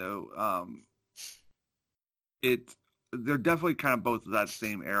saying though, they're definitely kind of both of that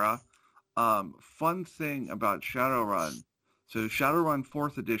same era. Fun thing about Shadowrun. So Shadowrun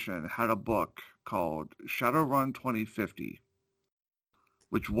 4th edition had a book called Shadowrun 2050,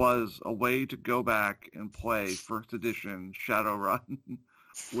 which was a way to go back and play 1st edition Shadowrun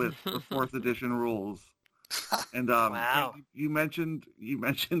with the 4th edition rules. And wow. you mentioned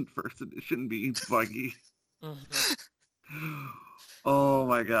 1st edition being buggy. Oh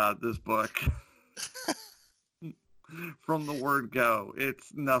my god, this book. from the word go.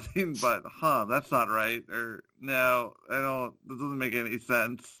 It's nothing but, that's not right. Or, no, this doesn't make any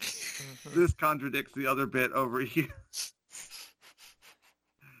sense. Mhm. This contradicts the other bit over here.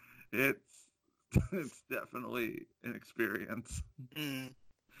 It's definitely an experience. Mm.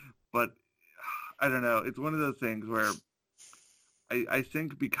 But I don't know. It's one of those things where I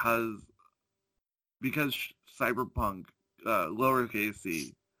think because Cyberpunk, lowercase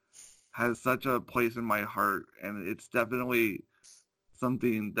c, has such a place in my heart, and it's definitely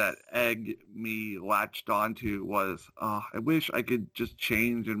something that Egg me latched onto was, I wish I could just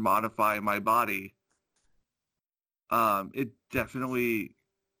change and modify my body. They definitely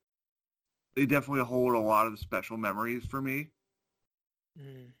hold a lot of special memories for me.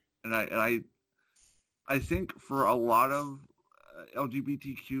 Mm. And I think for a lot of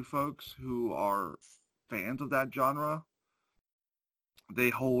LGBTQ folks who are fans of that genre, they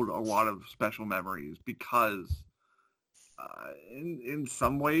hold a lot of special memories because in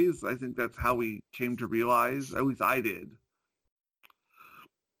some ways, I think that's how we came to realize, at least I did,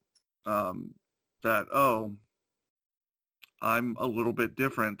 that, I'm a little bit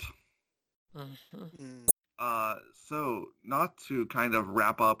different. Mhm. Mm. So not to kind of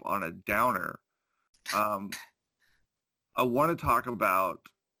wrap up on a downer, I want to talk about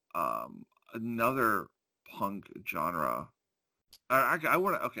another punk genre. I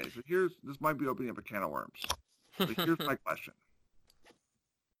want to. Okay, so this might be opening up a can of worms. So here's my question: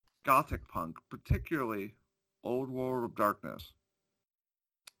 Gothic punk, particularly Old World of Darkness,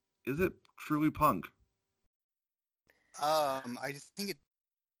 is it truly punk? I think it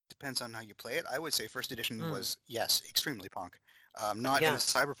depends on how you play it. I would say first edition was, yes, extremely punk. Not in a Yeah.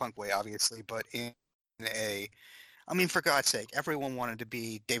 cyberpunk way, obviously, but in a, I mean, for God's sake, everyone wanted to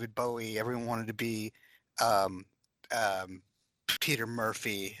be David Bowie. Everyone wanted to be Peter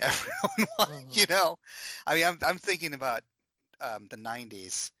Murphy. Everyone, Mhm. you know, I mean, I'm thinking about the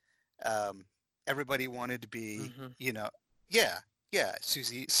 '90s. Everybody wanted to be, Mhm. you know, yeah,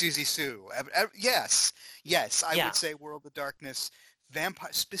 Susie Sue. Yes, I Yeah. would say World of Darkness,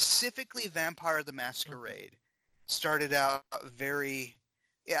 specifically Vampire the Masquerade, started out very,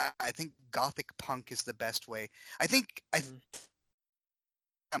 yeah, I think Gothic punk is the best way. I think, Mhm.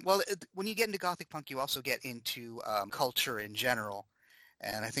 well, when you get into Gothic punk, you also get into culture in general.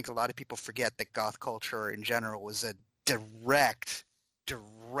 And I think a lot of people forget that goth culture in general was a direct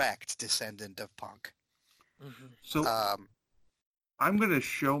descendant of punk. Mhm. So Um, I'm going to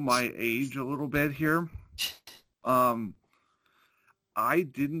show my age a little bit here. I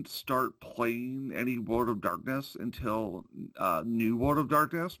didn't start playing any World of Darkness until New World of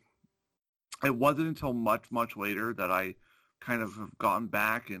Darkness. It wasn't until much, much later that I kind of have gone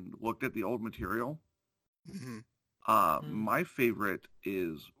back and looked at the old material. mhm. My favorite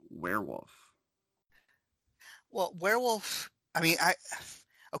is Werewolf. Well, Werewolf, I mean,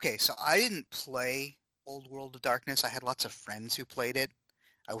 okay, so I didn't play Old World of Darkness. I had lots of friends who played it.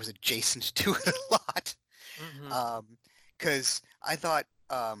 I was adjacent to it a lot. Mhm. Because I thought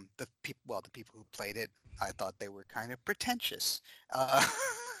the people who played it, I thought they were kind of pretentious,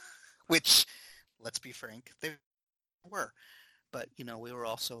 which, let's be frank, they were. But we were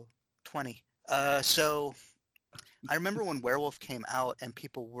also 20. So I remember when Werewolf came out and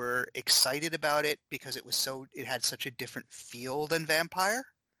people were excited about it because it had such a different feel than Vampire,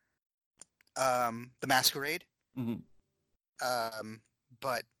 the Masquerade. Mm-hmm.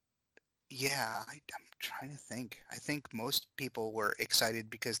 But yeah, I'm trying to think. I think most people were excited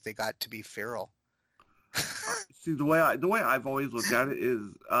because they got to be feral. See, the way I've always looked at it is,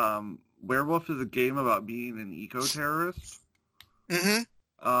 Werewolf is a game about being an eco-terrorist. Mm-hmm.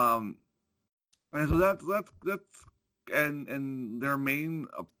 And so that's and their main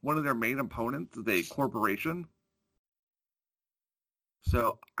one of their main opponents is a corporation.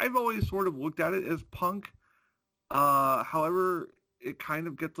 So I've always sort of looked at it as punk. However, it kind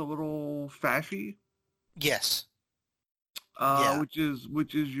of gets a little fashy. Yes. Yeah. Yeah. Which is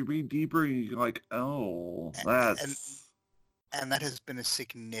you read deeper and you're like, oh, And that's and that has been a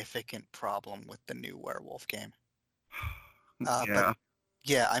significant problem with the new Werewolf game. yeah. But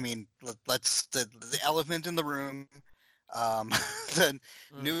yeah, I mean, let's the elephant in the room. The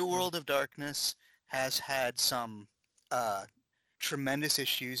New World of Darkness has had some tremendous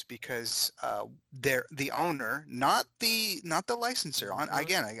issues because the owner, not the licensor.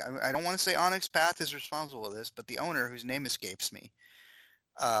 Again, I don't want to say Onyx Path is responsible for this, but the owner, whose name escapes me.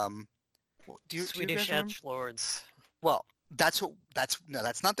 Do you Swedish guys remember? edgelords. Well, that's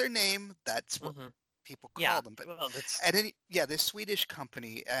not their name. That's what people call Yeah. them. But Well, that's this Swedish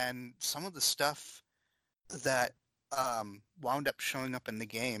company and some of the stuff that wound up showing up in the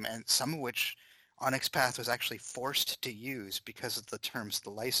game, and some of which Onyx Path was actually forced to use because of the terms of the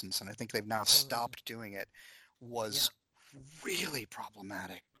license, and I think they've now stopped doing it, was really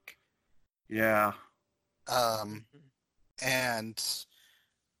problematic. Yeah. And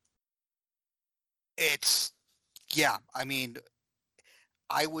it's, yeah, I mean,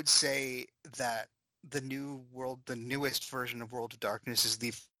 I would say that the newest version of World of Darkness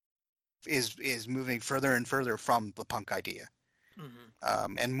is moving further and further from the punk idea,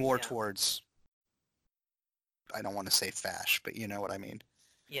 and more towards, I don't want to say fash, but you know what I mean.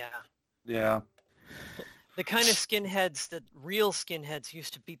 Yeah. Yeah. The kind of skinheads that real skinheads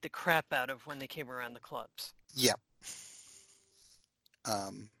used to beat the crap out of when they came around the clubs. Yep.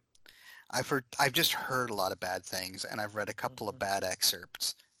 I've just heard a lot of bad things, and I've read a couple of bad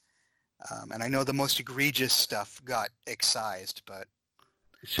excerpts. And I know the most egregious stuff got excised, but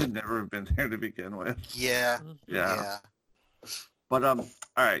it should never have been there to begin with. Yeah. But all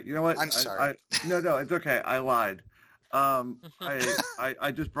right, you know what? I'm sorry. No, it's okay. I lied.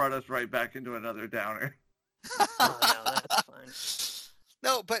 I just brought us right back into another downer. Oh, no, that's fine.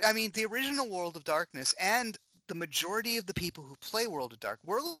 No, but I mean, the original World of Darkness and the majority of the people who play World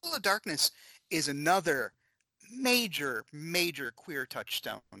of Darkness is another major queer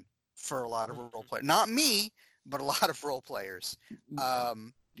touchstone for a lot of role players. Not me, but a lot of role players.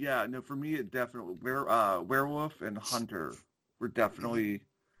 Yeah, no, for me, it definitely Werewolf and Hunter were definitely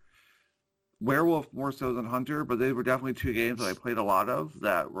Werewolf more so than Hunter, but they were definitely two games that I played a lot of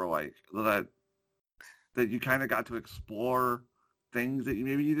that were like that you kind of got to explore things that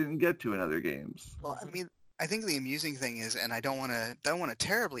maybe you didn't get to in other games. Well, I mean, I think the amusing thing is, and I don't want to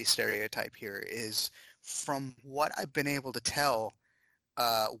terribly stereotype here, is from what I've been able to tell,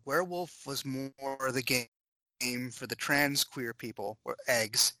 Werewolf was more the game for the trans queer people, or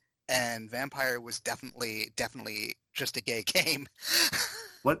eggs, and Vampire was definitely just a gay game.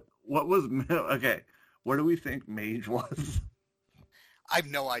 What was okay? What do we think Mage was? I have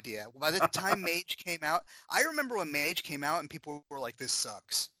no idea. By the time Mage came out, I remember when Mage came out and people were like, "This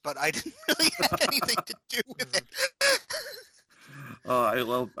sucks," but I didn't really have anything to do with it. I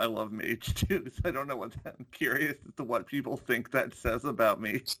love Mage too. So I don't know what I'm curious as to what people think that says about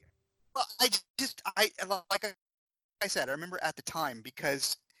me. Well, like I said, I remember at the time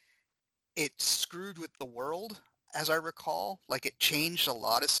because it screwed with the world, as I recall. Like, it changed a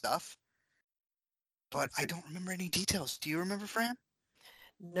lot of stuff, but I don't remember any details. Do you remember, Fran?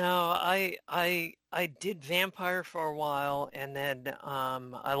 No, I did Vampire for a while, and then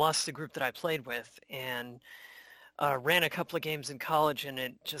I lost the group that I played with, and ran a couple of games in college, and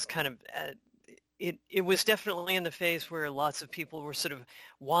it just kind of it was definitely in the phase where lots of people were sort of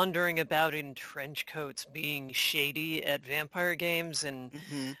wandering about in trench coats, being shady at Vampire games, and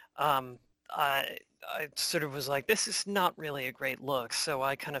I sort of was like, this is not really a great look, so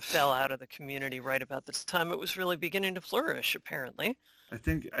I kind of fell out of the community right about this time. It was really beginning to flourish, apparently. I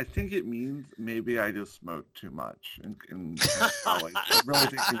think it means maybe I just smoked too much in college. I'm really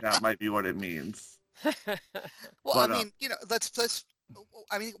thinking that might be what it means. Well, I mean, let's.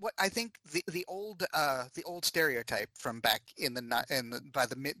 I mean, what I think the old stereotype from back by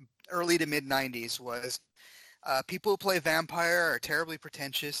the early to mid 90s was people who play Vampire are terribly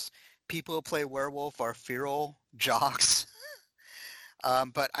pretentious. People who play Werewolf are feral jocks.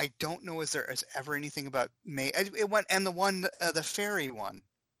 But I don't know if there is ever anything about May. It went, and the fairy one.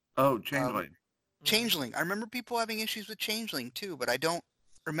 Oh, Changeling. Changeling. I remember people having issues with Changeling too, but I don't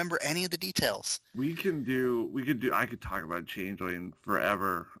remember any of the details. I could talk about Changeling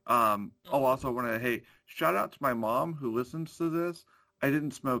forever. Also I want to, shout out to my mom who listens to this. I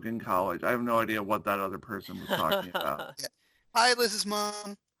didn't smoke in college. I have no idea what that other person was talking about. Yeah. Hi, Liz's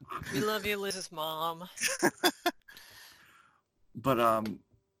mom. We love you, Liz's mom. But all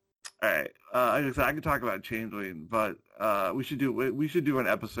right. Like I said, I could talk about Changeling, but we should do an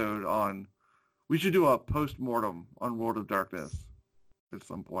episode on. We should do a post-mortem on World of Darkness at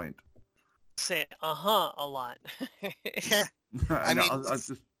some point. Say a lot.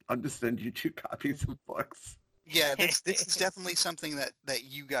 I'll just send you 2 copies of books. Yeah, this is definitely something that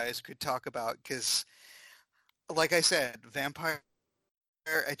you guys could talk about because, like I said, Vampire.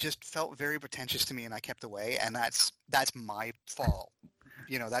 It just felt very pretentious to me, and I kept away, and that's my fault.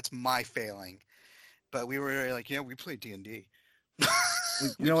 That's my failing. But we were like, we play D&D.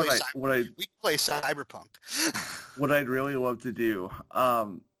 You know we play Cyberpunk. What I'd really love to do,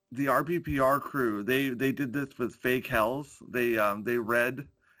 the RPPR crew, they did this with Fake Hells. They read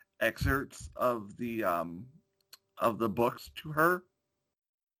excerpts of the books to her,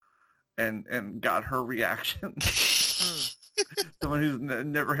 and got her reaction. Someone who's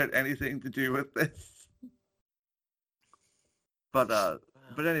never had anything to do with this. But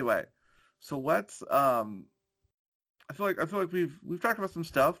anyway, So let's. I feel like we've talked about some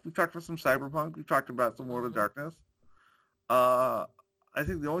stuff. We've talked about some cyberpunk. We've talked about some World of Darkness. I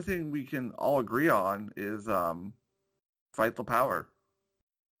think the only thing we can all agree on is fight the power.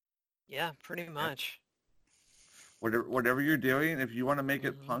 Yeah, pretty much. Whatever you're doing, if you want to make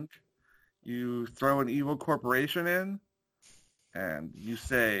it punk, you throw an evil corporation in, and you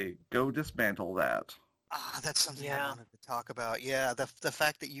say, "Go dismantle that." That's something I wanted to talk about. Yeah, the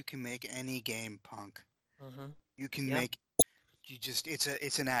fact that you can make any game punk. You can make. You just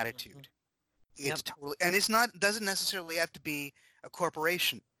it's an attitude. It's totally, and it's not doesn't necessarily have to be a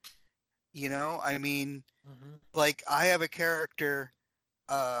corporation. You know, I mean, like I have a character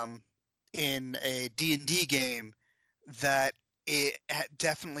in a D&D game that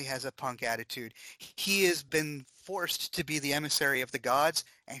definitely has a punk attitude. He has been forced to be the emissary of the gods,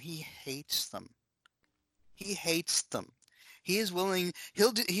 and he hates them. He hates them. He is willing.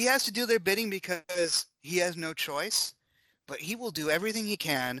 He has to do their bidding because he has no choice. But he will do everything he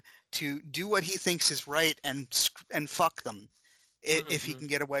can to do what he thinks is right and fuck them if he can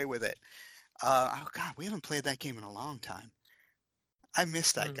get away with it. Oh God, we haven't played that game in a long time. I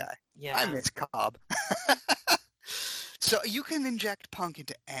miss that guy. Yeah. I miss Cobb. So you can inject punk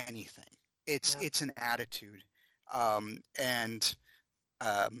into anything. It's an attitude, and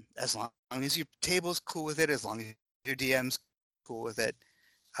as long as your table's cool with it, as long as your DM's cool with it,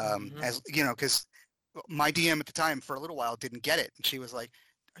 as you know, because my DM at the time for a little while didn't get it, and she was like,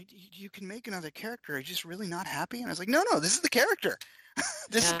 "You can make another character. Are you just really not happy?" And I was like, "No, this is the character.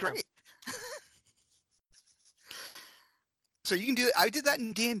 This is great." So you can do it. I did that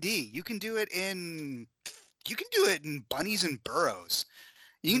in D&D. You can do it in bunnies and burrows.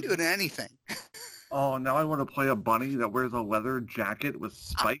 You can do it in anything. Oh, now I want to play a bunny that wears a leather jacket with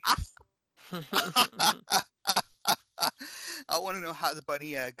spikes. I want to know how the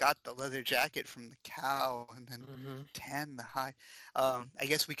bunny got the leather jacket from the cow and then tan the hide. I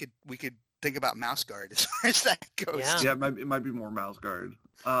guess we could think about Mouse Guard as far as that goes. Yeah, it might be more Mouse Guard.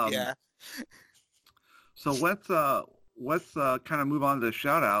 Yeah. So let's kind of move on to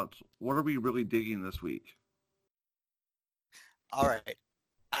shout outs. What are we really digging this week? All right.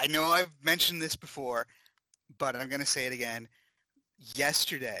 I know I've mentioned this before, but I'm going to say it again.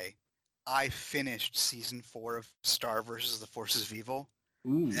 Yesterday, I finished season 4 of Star vs. the Forces of Evil.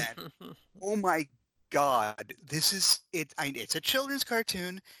 Ooh. And, oh my God, this is it. It's a children's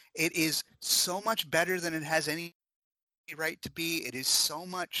cartoon. It is so much better than it has any right to be. It is so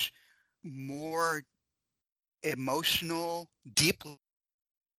much more emotional, deeply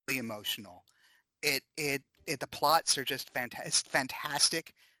emotional. The plots are just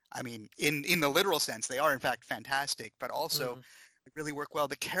fantastic. I mean, in the literal sense, they are in fact fantastic, but also they really work well.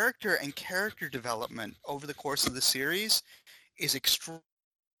 The character and character development over the course of the series is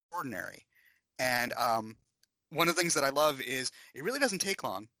extraordinary. And one of the things that I love is it really doesn't take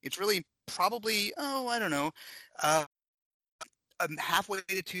long. It's really probably, halfway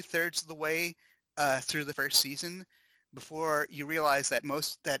to 2/3 of the way through the first season before you realize that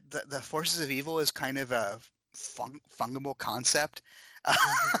the Forces of Evil is kind of a fungible concept.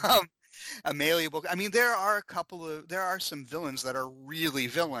 A malleable. I mean, there are some villains that are really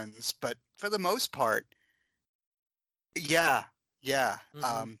villains, but for the most part, yeah.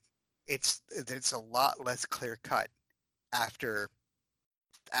 It's a lot less clear cut after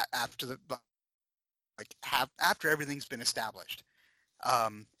everything's been established,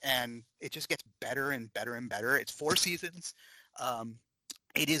 and it just gets better and better and better. It's 4 seasons.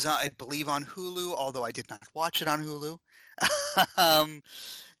 It is, I believe, on Hulu, although I did not watch it on Hulu.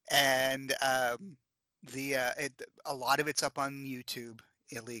 And a lot of it's up on YouTube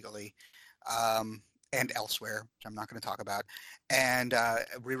illegally, and elsewhere, which I'm not going to talk about. And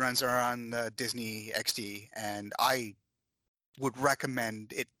reruns are on Disney XD, and I would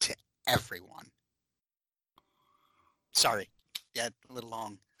recommend it to everyone. Sorry, yeah, a little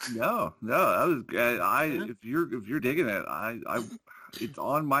long. No, that was good. If you're digging it, it's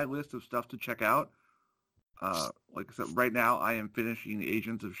on my list of stuff to check out. Like I said, right now I am finishing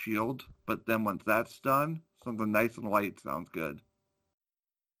Agents of S.H.I.E.L.D., but then once that's done, something nice and light sounds good.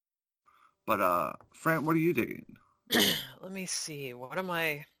 But, Fran, what are you digging? Let me see. What am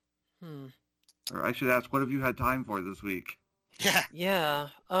I... Or I should ask, what have you had time for this week? Yeah.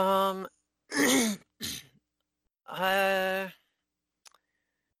 I'll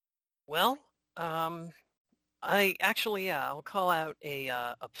call out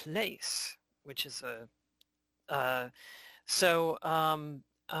a place, which is my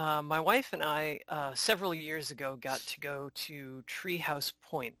wife and I several years ago got to go to Treehouse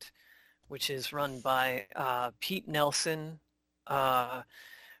Point, which is run by Pete Nelson,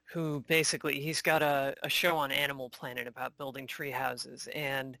 who basically, he's got a show on Animal Planet about building tree houses,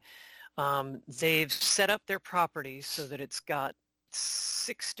 and they've set up their property so that it's got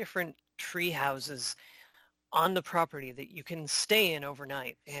 6 different tree houses on the property that you can stay in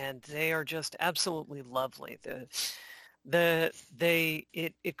overnight, and they are just absolutely lovely.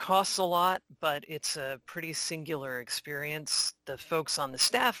 It costs a lot, but it's a pretty singular experience. The folks on the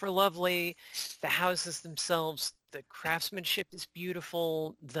staff are lovely. The houses themselves, the craftsmanship is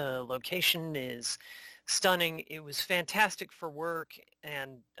beautiful. The location is stunning. It was fantastic for work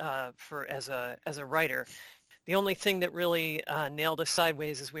and for as a writer. The only thing that really nailed us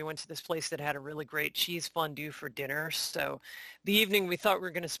sideways is we went to this place that had a really great cheese fondue for dinner. So the evening we thought we were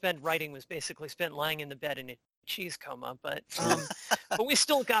going to spend writing was basically spent lying in the bed in a cheese coma. But but we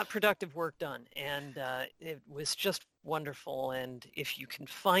still got productive work done, and it was just wonderful. And if you can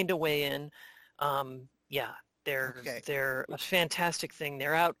find a way in, they're a fantastic thing.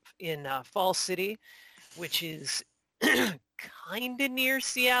 They're out in Fall City, which is kind of near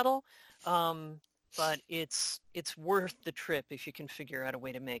Seattle. But it's worth the trip if you can figure out a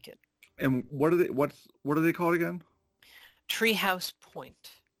way to make it. And what are they called again? Treehouse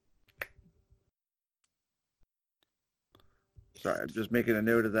Point. Sorry, I'm just making a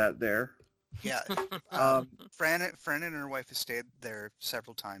note of that there. Yeah. Fran and her wife have stayed there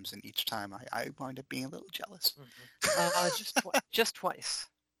several times, and each time I wind up being a little jealous. Just twice.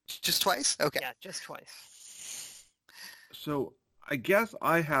 Just twice? Okay. Yeah, just twice. So I guess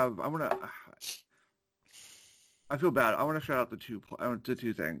I feel bad. I want to shout out the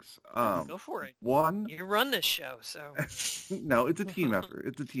two things. Go for it. One, you run this show, so no, it's a team effort.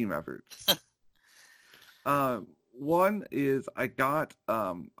 It's a team effort. One is I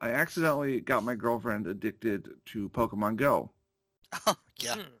accidentally got my girlfriend addicted to Pokemon Go. Oh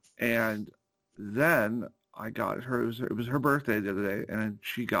yeah. And then I got her. It was her birthday the other day, and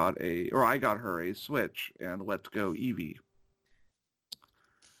I got her a Switch and Let's Go Eevee.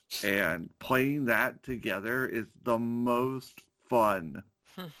 And playing that together is the most fun.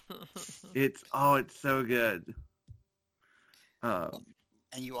 It's so good. And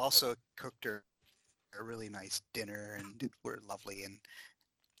you also cooked her a really nice dinner, and were lovely, and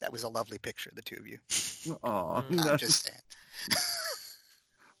that was a lovely picture, the two of you. Oh, I'm just saying.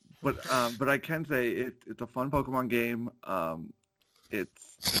 But I can say it's a fun Pokemon game.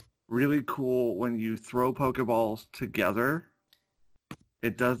 It's really cool when you throw Pokeballs together.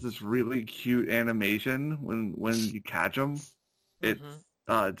 It does this really cute animation when you catch them. It's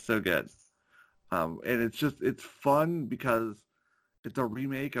so good. And it's fun because it's a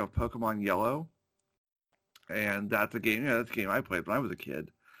remake of Pokemon Yellow. And that's a game I played when I was a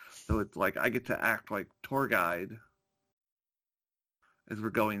kid. So it's like I get to act like tour guide as we're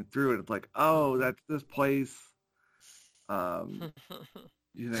going through it. It's like, oh, that's this place.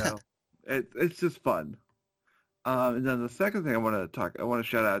 It's just fun. And then the second thing I want to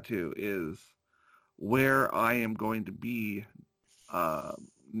shout out to is where I am going to be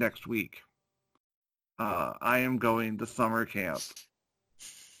next week. I am going to summer camp.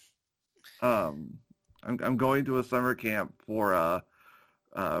 I'm going to a summer camp for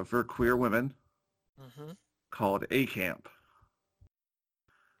queer women called A Camp,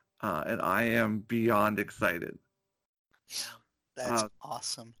 and I am beyond excited. Yeah, that's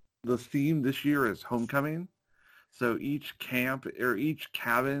awesome. The theme this year is homecoming. So each camp or each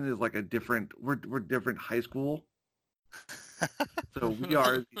cabin is like we're different high school. So we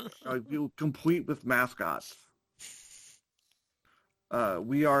are complete with mascots.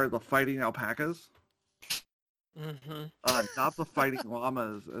 We are the fighting alpacas. Not the fighting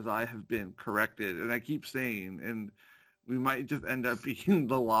llamas, as I have been corrected. And I keep saying, and we might just end up being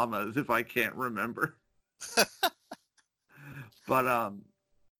the llamas if I can't remember. But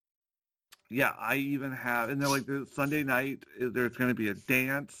yeah, I even have, and then like the Sunday night, there's going to be a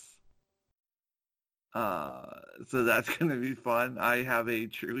dance. So that's going to be fun. I have a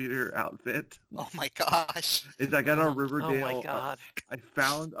cheerleader outfit. Oh my gosh. I got a Riverdale. Oh my God. I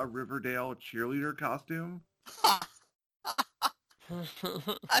found a Riverdale cheerleader costume.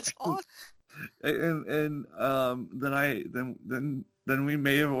 That's awesome. And then we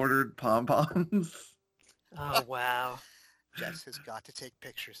may have ordered pom-poms. Oh wow. Jess has got to take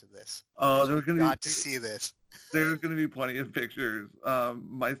pictures of this. Oh, there's going to see this. There's going to be plenty of pictures.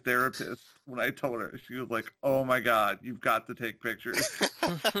 My therapist, when I told her, she was like, "Oh my God, you've got to take pictures."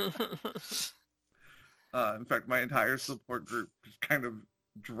 In fact, my entire support group just kind of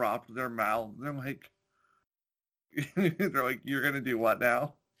dropped their mouths. And I'm like, they're like, "You're going to do what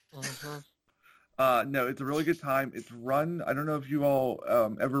now?" No, it's a really good time. It's run. I don't know if you all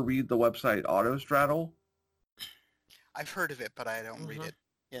ever read the website Autostraddle. I've heard of it, but I don't read it.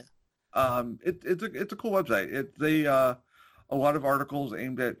 Yeah. It's a cool website. It's a lot of articles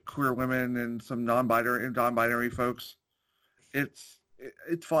aimed at queer women and some non-binary folks. It's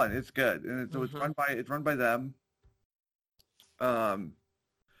fun. It's good, and it's run by them.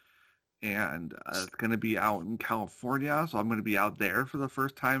 And it's going to be out in California, so I'm going to be out there for the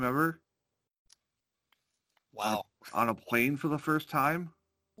first time ever. Wow! On a plane for the first time.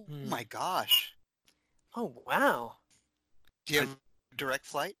 Oh my gosh! Oh wow! Do you have direct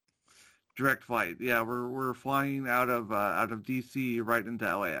flight? Direct flight. Yeah, we're flying out of DC right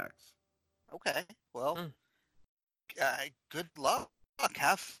into LAX. Okay. Well, good luck.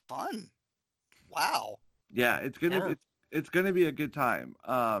 Have fun. Wow. Yeah, it's gonna be a good time.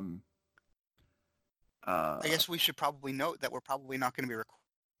 I guess we should probably note that we're probably not going to be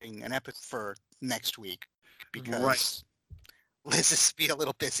recording an episode for next week because Liz is be a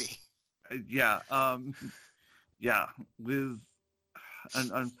little busy. Yeah. Yeah. Liz,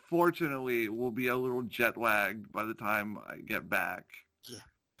 unfortunately, will be a little jet lagged by the time I get back. Yeah.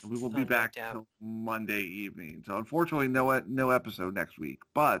 We will be back till Monday evening. So unfortunately, no episode next week.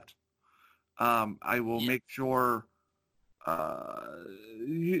 But I will make sure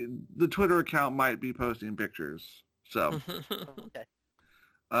the Twitter account might be posting pictures. So Okay.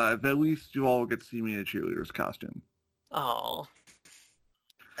 at least you all get to see me in a cheerleader's costume. Oh.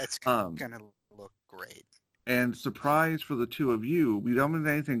 It's gonna look great. And surprise for the two of you, we don't have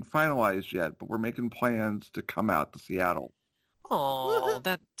anything finalized yet, but we're making plans to come out to Seattle. Oh,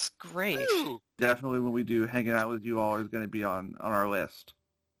 that's great. Woo! Definitely when we do, hanging out with you all is going to be on our list.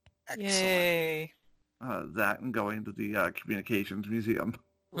 Excellent. Yay. That and going to the Communications Museum.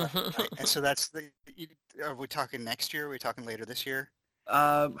 Right. And so that's are we talking next year? Are we talking later this year?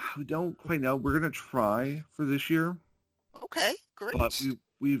 We don't quite know. We're going to try for this year. Okay, great. But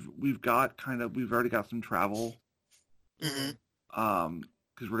we've already got some travel. Mm-hmm.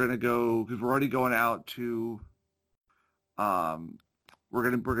 Because we're already going out to we're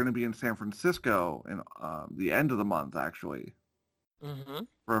gonna be in San Francisco in the end of the month actually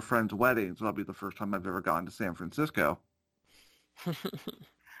for a friend's wedding. So that'll be the first time I've ever gone to San Francisco.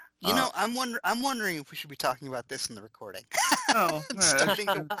 You know, I'm wondering if we should be talking about this in the recording. No,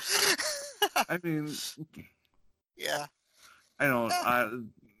 I mean, yeah. I don't.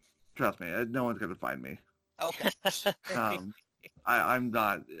 Trust me, no one's gonna find me. Okay. I'm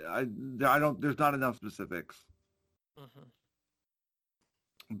not. I don't. There's not enough specifics.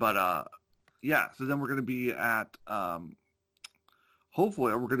 But yeah. So then we're gonna be at.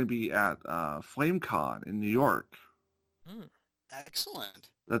 Hopefully, we're gonna be at FlameCon in New York. Excellent.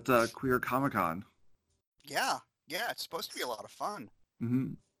 That's Queer Comic-Con. Yeah, it's supposed to be a lot of fun.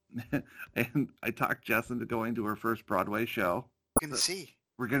 Mm-hmm. And I talked Jess into going to her first Broadway show.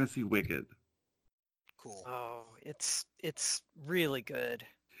 We're gonna see Wicked. Cool. Oh, it's really good.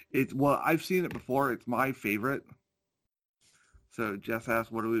 Well, I've seen it before. It's my favorite. So Jess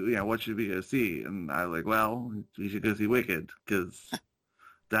asked, what should we go see? And I was like, well, we should go see Wicked because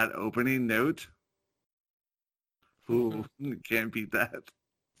that opening note, can't beat that.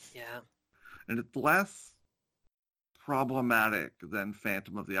 Yeah. And it's less problematic than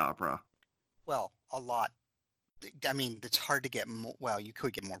Phantom of the Opera. Well, a lot. I mean, it's hard to get more. Well, you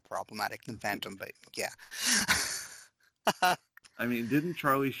could get more problematic than Phantom, but yeah. I mean, didn't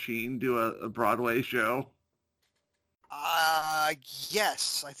Charlie Sheen do a Broadway show?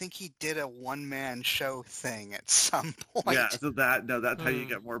 Yes. I think he did a one-man show thing at some point. Yeah, so that's how you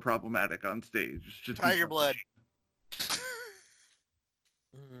get more problematic on stage. Tiger Blood.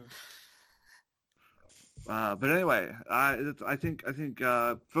 But anyway, I think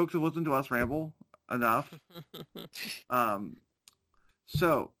folks have listened to us ramble enough.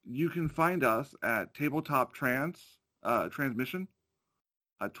 So you can find us at Tabletop Transmission,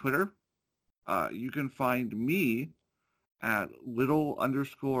 Twitter. You can find me at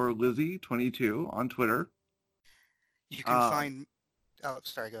little_Lizzie22 on Twitter. You can find. Oh,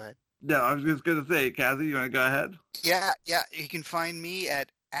 sorry. Go ahead. No, I was just gonna say, Cassie, you want to go ahead? Yeah. You can find me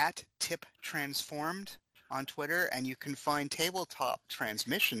at @TipTransformed on Twitter, and you can find Tabletop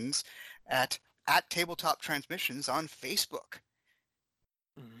Transmissions at Tabletop Transmissions on Facebook.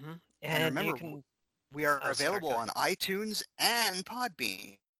 And remember, we are available on iTunes and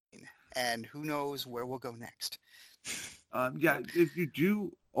Podbean, and who knows where we'll go next. Yeah, if you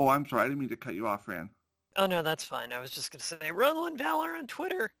do... Oh, I'm sorry. I didn't mean to cut you off, Fran. Oh, no, that's fine. I was just going to say, Roland Valor on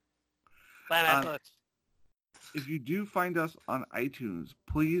Twitter. Buy my books. If you do find us on iTunes,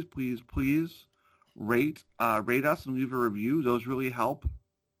 please rate us and leave a review. Those really help.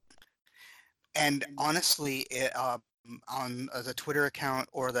 And honestly, on the Twitter account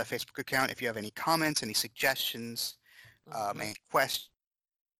or the Facebook account, if you have any comments, any suggestions, any questions,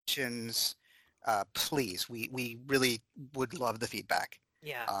 suggestions, please. We really would love the feedback.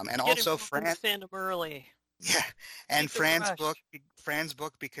 Yeah. And Get also involved in the fandom early. Yeah, and Take the Fran's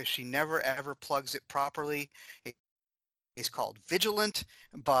book, because she never ever plugs it properly. It's called Vigilant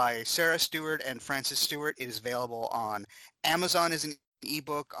by Sarah Stewart and Frances Stewart. It is available on Amazon as an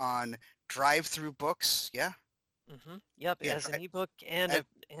ebook, on Drive-Through Books. Yeah. Mm-hmm. Yep, Yeah, as an ebook and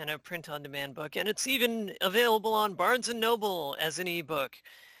a print-on-demand book, and it's even available on Barnes and Noble as an ebook.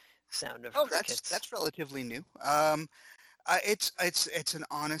 Sound of crickets. That's relatively new. It's an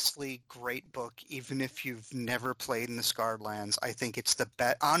honestly great book, even if you've never played in the Scarred Lands. I think it's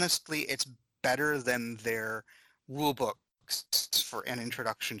honestly, it's better than their rule books for an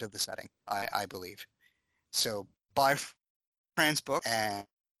introduction to the setting, I believe. So buy Fran's book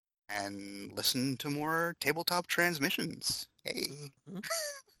and listen to more Tabletop Transmissions. Hey. Mm-hmm.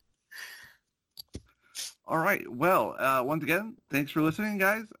 All right. Well, once again, thanks for listening,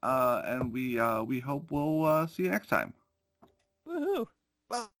 guys. And we hope we'll see you next time. Woohoo!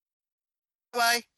 Well, bye.